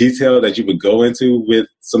of detail that you would go into with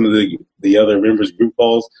some of the other members' group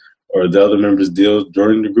calls, or the other members' deals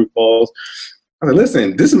during the group calls. I was like,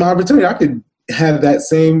 listen, this is my opportunity. I could have that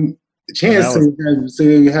same chance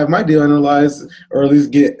to have my deal analyzed, or at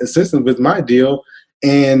least get assistance with my deal.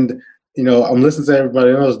 And, I'm listening to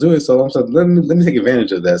everybody else do it. So I'm saying, let me take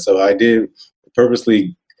advantage of that. So I did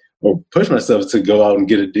purposely, or push myself to go out and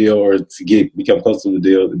get a deal, or to become close to the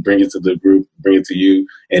deal, and bring it to the group, bring it to you,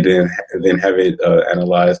 and then have it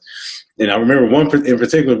analyzed. And I remember one in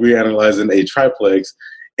particular, we were analyzing a triplex,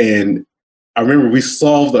 and I remember we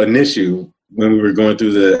solved an issue when we were going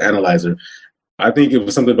through the analyzer. I think it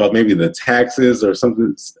was something about maybe the taxes or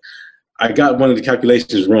something. I got one of the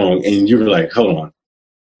calculations wrong, and you were like, hold on.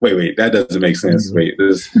 Wait, that doesn't make sense. Wait,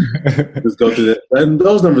 let's go through that. And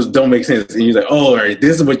those numbers don't make sense. And you're like, oh, all right,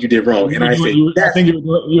 this is what you did wrong. And I think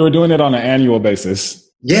you were doing it on an annual basis.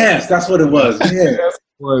 Yes, that's what it was. Yeah.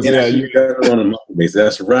 You got it on a monthly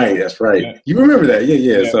basis. That's right. Yeah. You remember that.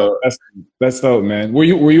 Yeah. So that's dope, man. Were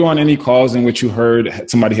you on any calls in which you heard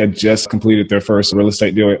somebody had just completed their first real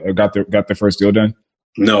estate deal, or got their first deal done?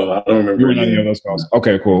 No, I don't remember. You were on any of those calls?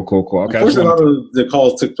 Okay, cool. Okay. Unfortunately, a lot of the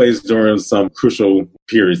calls took place during some crucial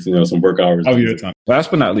periods, some work hours. Of your time.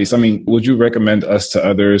 Last but not least, I mean, would you recommend us to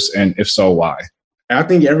others? And if so, why? I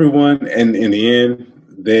think everyone, and in the end,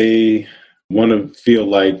 they want to feel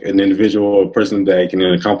like an individual or person that can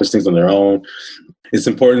accomplish things on their own. It's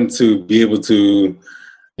important to be able to,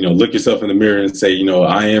 look yourself in the mirror and say,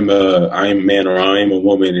 I am a man, or I am a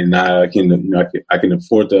woman, and I can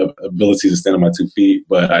afford the ability to stand on my 2 feet.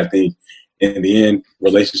 But I think in the end,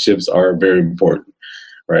 relationships are very important,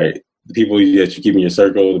 right? The people that you keep in your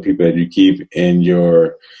circle, the people that you keep in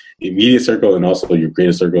your immediate circle, and also your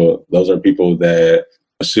greater circle, those are people that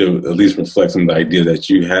should at least reflect some of the idea that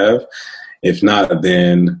you have. If not,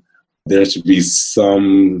 then there should be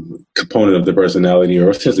some component of the personality, or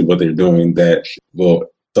essentially what they're doing, that will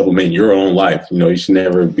supplement your own life. You should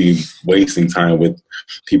never be wasting time with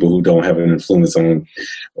people who don't have an influence on,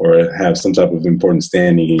 or have some type of important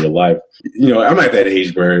standing in your life. I'm at that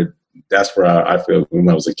age where that's where I feel when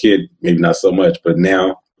I was a kid, maybe not so much, but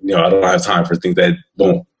now I don't have time for things that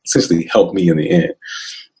won't essentially help me in the end.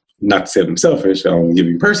 Not to say I'm selfish, I'm a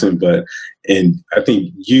giving person, and I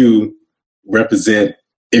think you represent,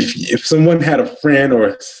 if someone had a friend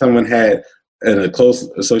or someone had a close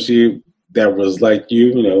associate that was like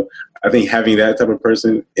you, I think having that type of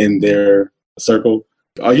person in their circle,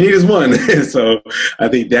 all you need is one. So I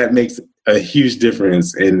think that makes a huge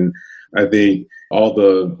difference. And I think all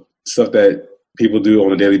the stuff that people do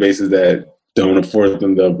on a daily basis that don't afford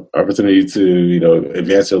them the opportunity to,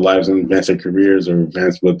 advance their lives and advance their careers or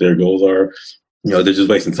advance what their goals are, they're just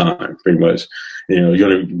wasting time, pretty much. You're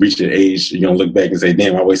going to reach an age, you're going to look back and say,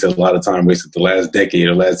 damn, I wasted a lot of time, wasted the last decade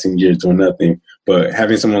or last 10 years doing nothing. But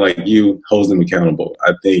having someone like you holds them accountable.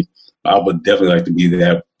 I think I would definitely like to be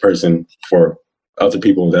that person for other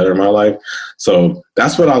people that are in my life. So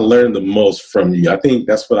that's what I learned the most from you. I think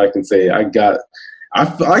that's what I can say. I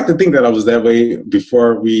like to think that I was that way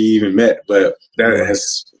before we even met, but that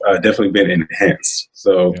has definitely been enhanced.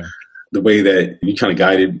 So the way that you kind of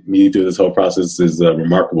guided me through this whole process is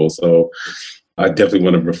remarkable. So I definitely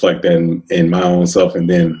want to reflect that in my own self, and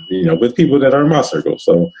then, with people that are in my circle.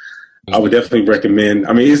 So I would definitely recommend,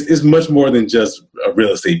 it's much more than just a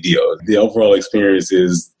real estate deal. The overall experience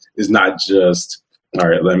is not just, all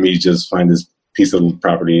right, let me just find this piece of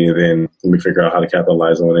property and then let me figure out how to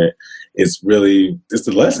capitalize on it. It's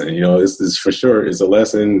a lesson, it's for sure. It's a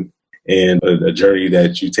lesson and a journey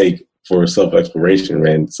that you take for self-exploration.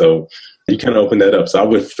 And so you kind of open that up. So I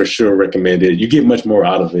would for sure recommend it. You get much more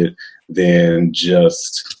out of it than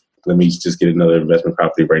just, let me just get another investment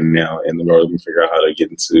property right now and let me figure out how to get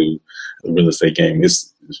into the real estate game.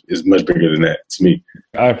 It's much bigger than that to me.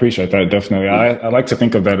 I appreciate that, definitely. I like to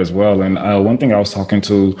think of that as well. And one thing I was talking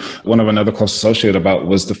to another close associate about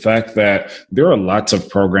was the fact that there are lots of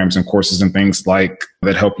programs and courses and things like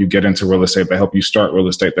that help you get into real estate, that help you start real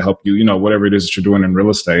estate, that help you, whatever it is that you're doing in real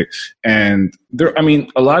estate. And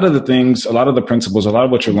a lot of the things, a lot of the principles, a lot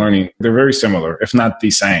of what you're learning, they're very similar, if not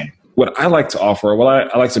the same. What I like to offer, or what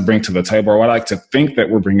I like to bring to the table, or what I like to think that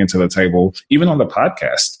we're bringing to the table, even on the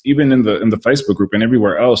podcast, even in the Facebook group and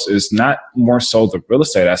everywhere else, is not more so the real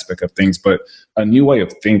estate aspect of things, but a new way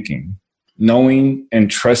of thinking, knowing and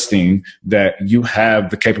trusting that you have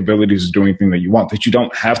the capabilities of doing anything that you want, that you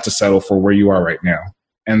don't have to settle for where you are right now.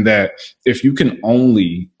 And that if you can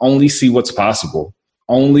only see what's possible,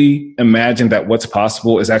 only imagine that what's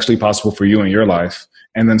possible is actually possible for you in your life,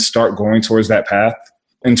 and then start going towards that path.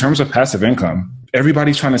 In terms of passive income,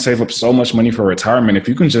 everybody's trying to save up so much money for retirement. If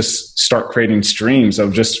you can just start creating streams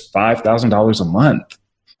of just $5,000 a month,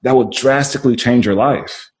 that will drastically change your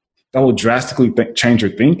life. That will drastically change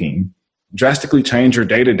your thinking, drastically change your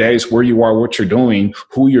day-to-days, where you are, what you're doing,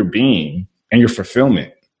 who you're being, and your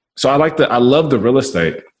fulfillment. So I love the real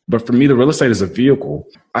estate, but for me, the real estate is a vehicle.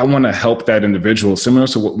 I want to help that individual, similar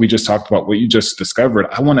to what we just talked about, what you just discovered.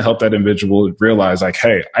 I want to help that individual realize, like,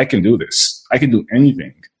 hey, I can do this. I can do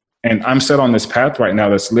anything. And I'm set on this path right now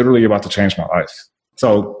that's literally about to change my life.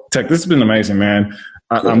 So, Tech, this has been amazing, man.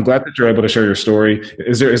 I'm glad that you're able to share your story.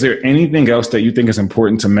 Is there anything else that you think is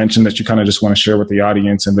important to mention that you kind of just want to share with the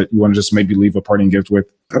audience and that you want to just maybe leave a parting gift with?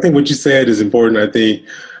 I think what you said is important. I think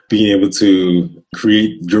being able to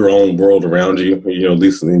create your own world around you, at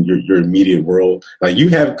least in your immediate world, like, you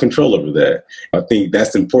have control over that. I think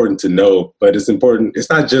that's important to know, but it's important. It's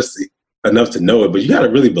not just enough to know it, but you got to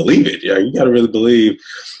really believe it. Yeah, you got to really believe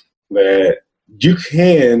that you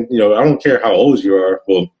can, I don't care how old you are.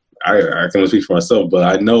 Well, I can only speak for myself, but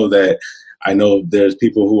I know there's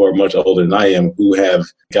people who are much older than I am who have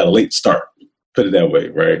got a late start, put it that way,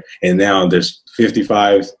 right? And now there's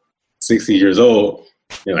 55, 60 years old.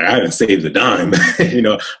 I haven't saved a dime.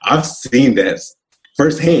 I've seen that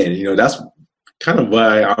firsthand. That's kind of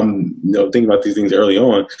why I'm thinking about these things early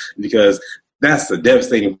on, because that's a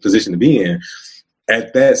devastating position to be in.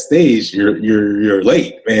 At that stage, you're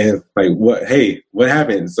late, man. Like, what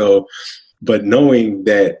happened? So, but knowing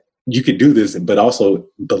that you could do this, but also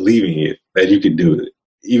believing it, that you could do it.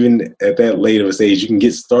 Even at that late of a stage, you can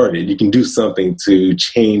get started. You can do something to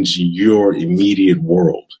change your immediate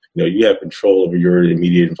world. You have control over your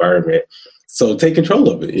immediate environment. So take control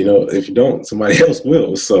of it. If you don't, somebody else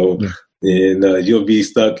will. So then you'll be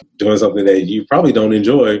stuck doing something that you probably don't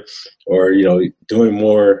enjoy, or, doing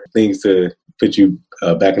more things to put you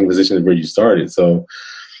back in the position where you started. So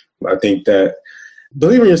I think that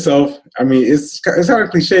believe in yourself. It's kind of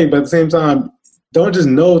cliche, but at the same time, don't just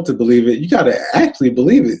know to believe it. You got to actually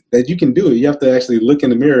believe it, that you can do it. You have to actually look in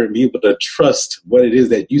the mirror and be able to trust what it is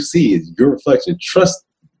that you see is your reflection. Trust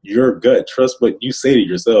your gut. Trust what you say to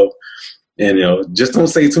yourself, And, just don't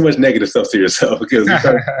say too much negative stuff to yourself, because if you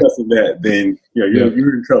start trusting that, then,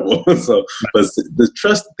 you're in trouble. So, but the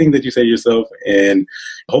trust thing that you say to yourself, and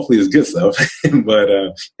hopefully it's good stuff, but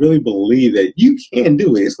really believe that you can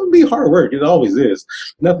do it. It's going to be hard work. It always is.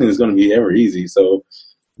 Nothing is going to be ever easy. So,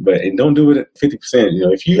 and don't do it at 50%.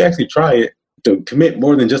 If you actually try it, to commit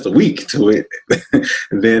more than just a week to it,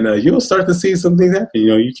 then you'll start to see some things happen.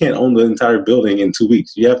 You can't own the entire building in 2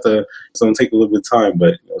 weeks. You have to, so take a little bit of time,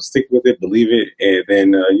 but stick with it, believe it, and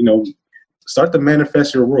then, start to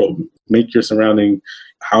manifest your world. Make your surrounding,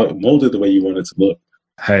 mold it the way you want it to look.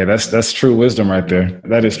 Hey, that's true wisdom right there.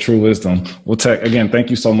 That is true wisdom. Well, Tech, again,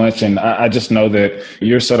 thank you so much. And I just know that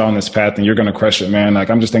you're set on this path and you're going to crush it, man.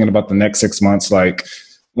 Like, I'm just thinking about the next 6 months. Like,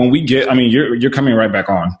 when we get, you're coming right back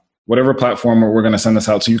on. Whatever platform we're going to send this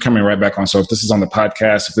out to, you're coming right back on. So if this is on the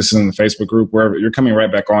podcast, if this is in the Facebook group, wherever, you're coming right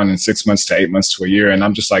back on in 6 months to 8 months to a year. And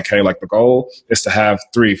I'm just like, hey, like the goal is to have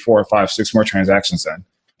 3, 4, 5, 6 more transactions done.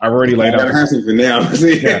 I've already laid out. For now.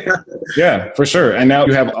 yeah, for sure. And now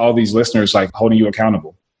you have all these listeners like holding you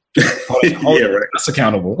accountable. Holding us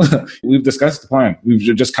accountable. We've discussed the plan.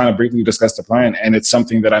 We've just kind of briefly discussed the plan. And it's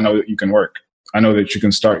something that I know that you can work. I know that you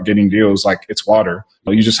can start getting deals like it's water.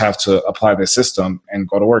 You just have to apply this system and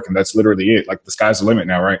go to work. And that's literally it. Like the sky's the limit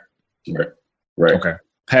now, right? Right. Okay.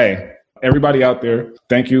 Hey, everybody out there,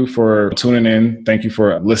 thank you for tuning in. Thank you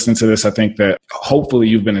for listening to this. I think that hopefully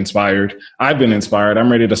you've been inspired. I've been inspired.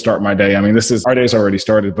 I'm ready to start my day. Our day's already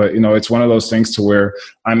started, but it's one of those things to where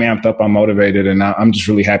I'm amped up, I'm motivated, and I'm just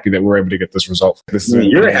really happy that we're able to get this result.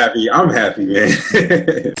 You're happy. I'm happy,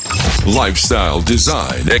 man. Lifestyle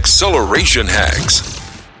design acceleration hacks.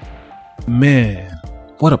 Man,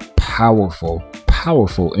 what a powerful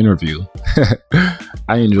interview.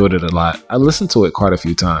 I enjoyed it a lot. I listened to it quite a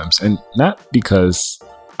few times, and not because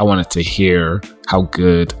I wanted to hear how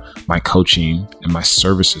good my coaching and my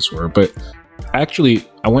services were, but actually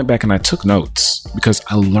I went back and I took notes because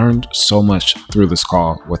I learned so much through this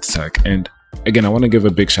call with Tech. And again, I want to give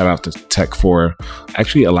a big shout out to Tech for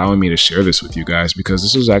actually allowing me to share this with you guys, because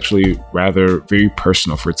this is actually rather very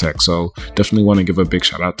personal for Tech. So definitely want to give a big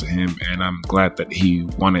shout out to him. And I'm glad that he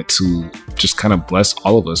wanted to just kind of bless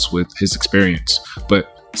all of us with his experience.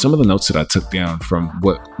 But some of the notes that I took down from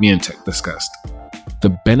what me and Tech discussed,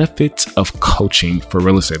 the benefits of coaching for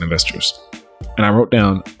real estate investors. And I wrote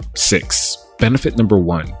down 6. Benefit number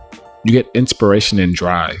 1, you get inspiration and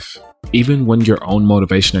drive, even when your own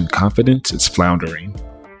motivation and confidence is floundering.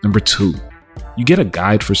 Number 2, you get a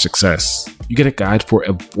guide for success. You get a guide for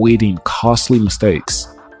avoiding costly mistakes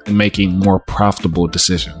and making more profitable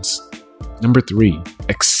decisions. Number 3,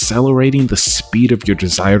 accelerating the speed of your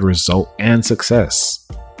desired result and success.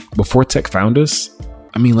 Before Tech found us,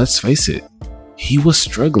 let's face it, he was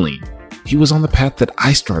struggling. He was on the path that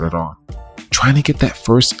I started on. Trying to get that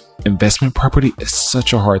first investment property is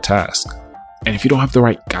such a hard task. And if you don't have the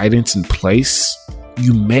right guidance in place,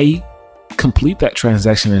 you may complete that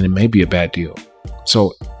transaction and it may be a bad deal.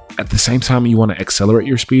 So at the same time, you want to accelerate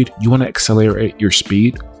your speed. You want to accelerate your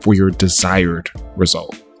speed for your desired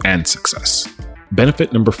result and success.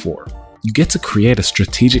 Benefit number 4, you get to create a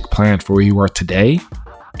strategic plan for where you are today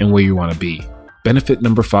and where you want to be. Benefit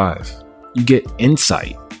number 5, you get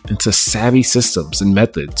insight into savvy systems and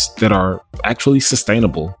methods that are actually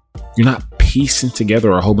sustainable. You're not piecing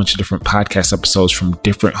together a whole bunch of different podcast episodes from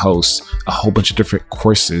different hosts, a whole bunch of different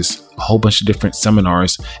courses, a whole bunch of different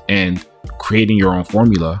seminars, and creating your own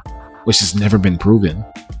formula, which has never been proven.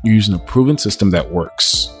 You're using a proven system that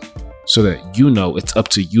works so that it's up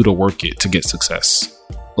to you to work it to get success.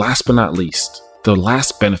 Last but not least, the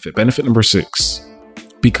last benefit number 6,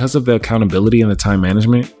 because of the accountability and the time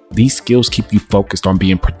management, these skills keep you focused on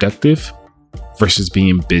being productive versus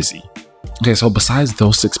being busy. Okay, so besides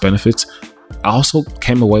those 6 benefits, I also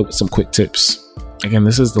came away with some quick tips. Again,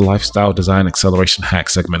 this is the lifestyle design acceleration hack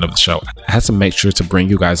segment of the show. I had to make sure to bring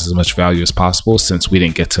you guys as much value as possible since we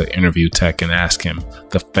didn't get to interview Tech and ask him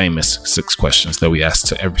the famous 6 questions that we ask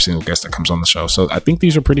to every single guest that comes on the show. So I think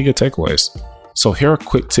these are pretty good takeaways. So here are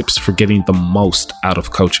quick tips for getting the most out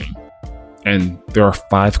of coaching. And there are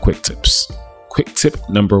 5 quick tips. Quick tip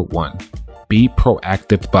number 1, be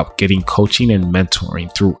proactive about getting coaching and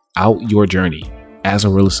mentoring throughout your journey. As a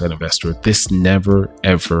real estate investor, this never,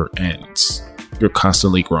 ever ends. You're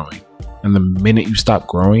constantly growing. And the minute you stop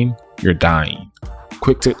growing, you're dying.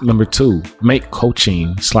 Quick tip number 2, make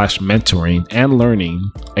coaching / mentoring and learning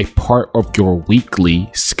a part of your weekly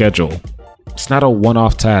schedule. It's not a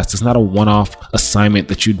one-off task. It's not a one-off assignment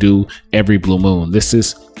that you do every blue moon. This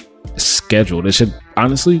is scheduled. It should,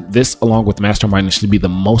 honestly, this along with masterminding should be the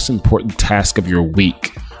most important task of your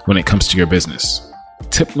week when it comes to your business.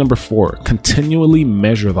 Tip number 4, continually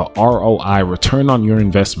measure the ROI, return on your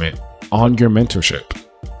investment, on your mentorship,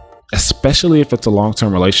 especially if it's a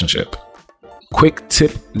long-term relationship. Quick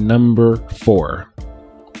tip number 4,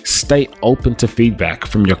 stay open to feedback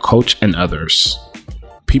from your coach and others.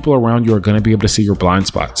 People around you are going to be able to see your blind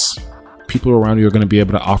spots. People around you are going to be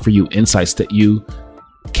able to offer you insights that you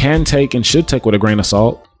can take and should take with a grain of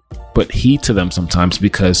salt, but heed to them sometimes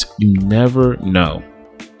because you never know.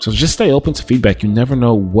 So just stay open to feedback. You never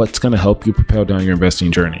know what's going to help you propel down your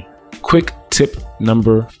investing journey. Quick tip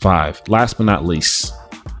number 5, last but not least,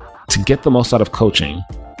 to get the most out of coaching,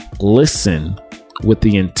 listen with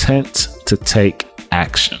the intent to take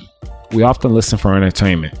action. We often listen for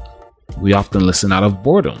entertainment. We often listen out of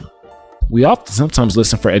boredom. We often sometimes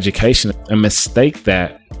listen for education and mistake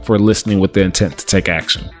that for listening with the intent to take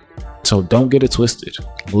action. So don't get it twisted.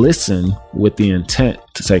 Listen with the intent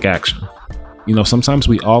to take action. You know, sometimes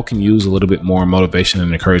we all can use a little bit more motivation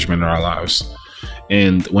and encouragement in our lives.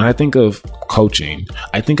 And when I think of coaching,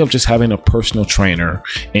 I think of just having a personal trainer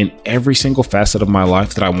in every single facet of my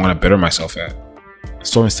life that I want to better myself at.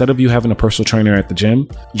 So instead of you having a personal trainer at the gym,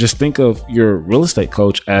 just think of your real estate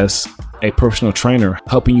coach as a personal trainer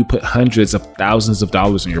helping you put hundreds of thousands of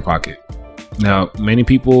dollars in your pocket. Now, many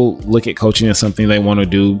people look at coaching as something they want to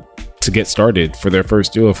do to get started for their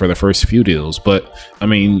first deal, for their first few deals. But I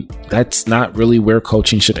mean, that's not really where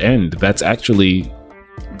coaching should end. That's actually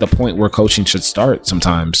the point where coaching should start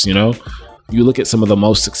sometimes. You know, you look at some of the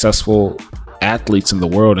most successful athletes in the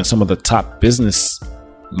world and some of the top business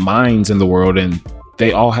minds in the world, and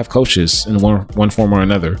they all have coaches in one form or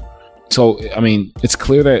another. So, I mean, it's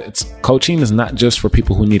clear that coaching is not just for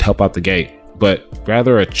people who need help out the gate, but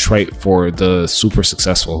rather a trait for the super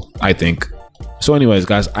successful, I think. So anyways,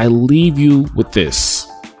 guys, I leave you with this.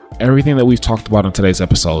 Everything that we've talked about on today's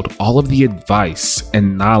episode, all of the advice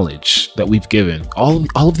and knowledge that we've given, all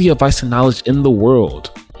of the advice and knowledge in the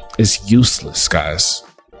world is useless, guys,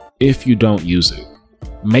 if you don't use it.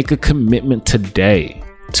 Make a commitment today.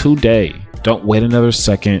 Don't wait another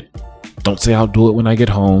second. Don't say I'll do it when I get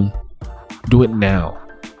home. Do it now.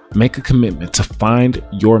 Make a commitment to find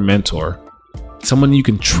your mentor, someone you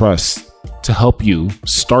can trust to help you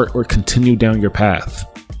start or continue down your path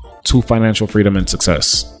to financial freedom and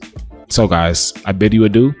success. So guys, I bid you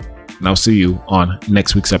adieu, and I'll see you on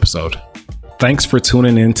next week's episode. Thanks for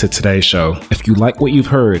tuning in to today's show. If you like what you've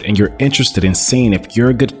heard and you're interested in seeing if you're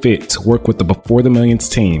a good fit to work with the Before the Millions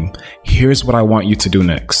team, here's what I want you to do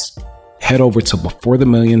next. Head over to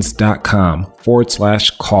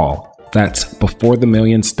beforethemillions.com/call. That's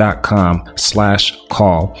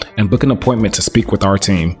beforethemillions.com/call and book an appointment to speak with our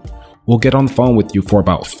team. We'll get on the phone with you for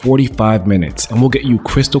about 45 minutes and we'll get you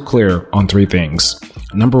crystal clear on 3 things.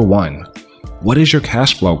 Number 1, what is your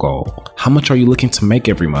cash flow goal? How much are you looking to make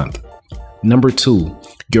every month? Number 2,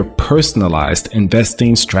 your personalized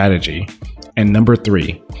investing strategy. And number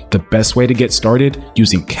 3, the best way to get started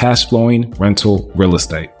using cash flowing rental real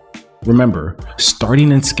estate. Remember,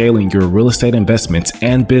 starting and scaling your real estate investments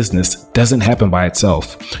and business doesn't happen by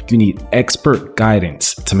itself. You need expert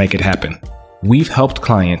guidance to make it happen. We've helped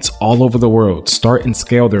clients all over the world start and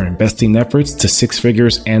scale their investing efforts to 6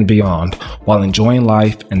 figures and beyond while enjoying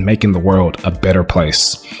life and making the world a better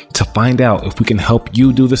place. To find out if we can help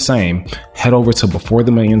you do the same, head over to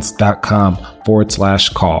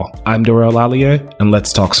beforethemillions.com/call. I'm Darrell Lallier, and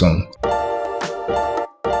let's talk soon.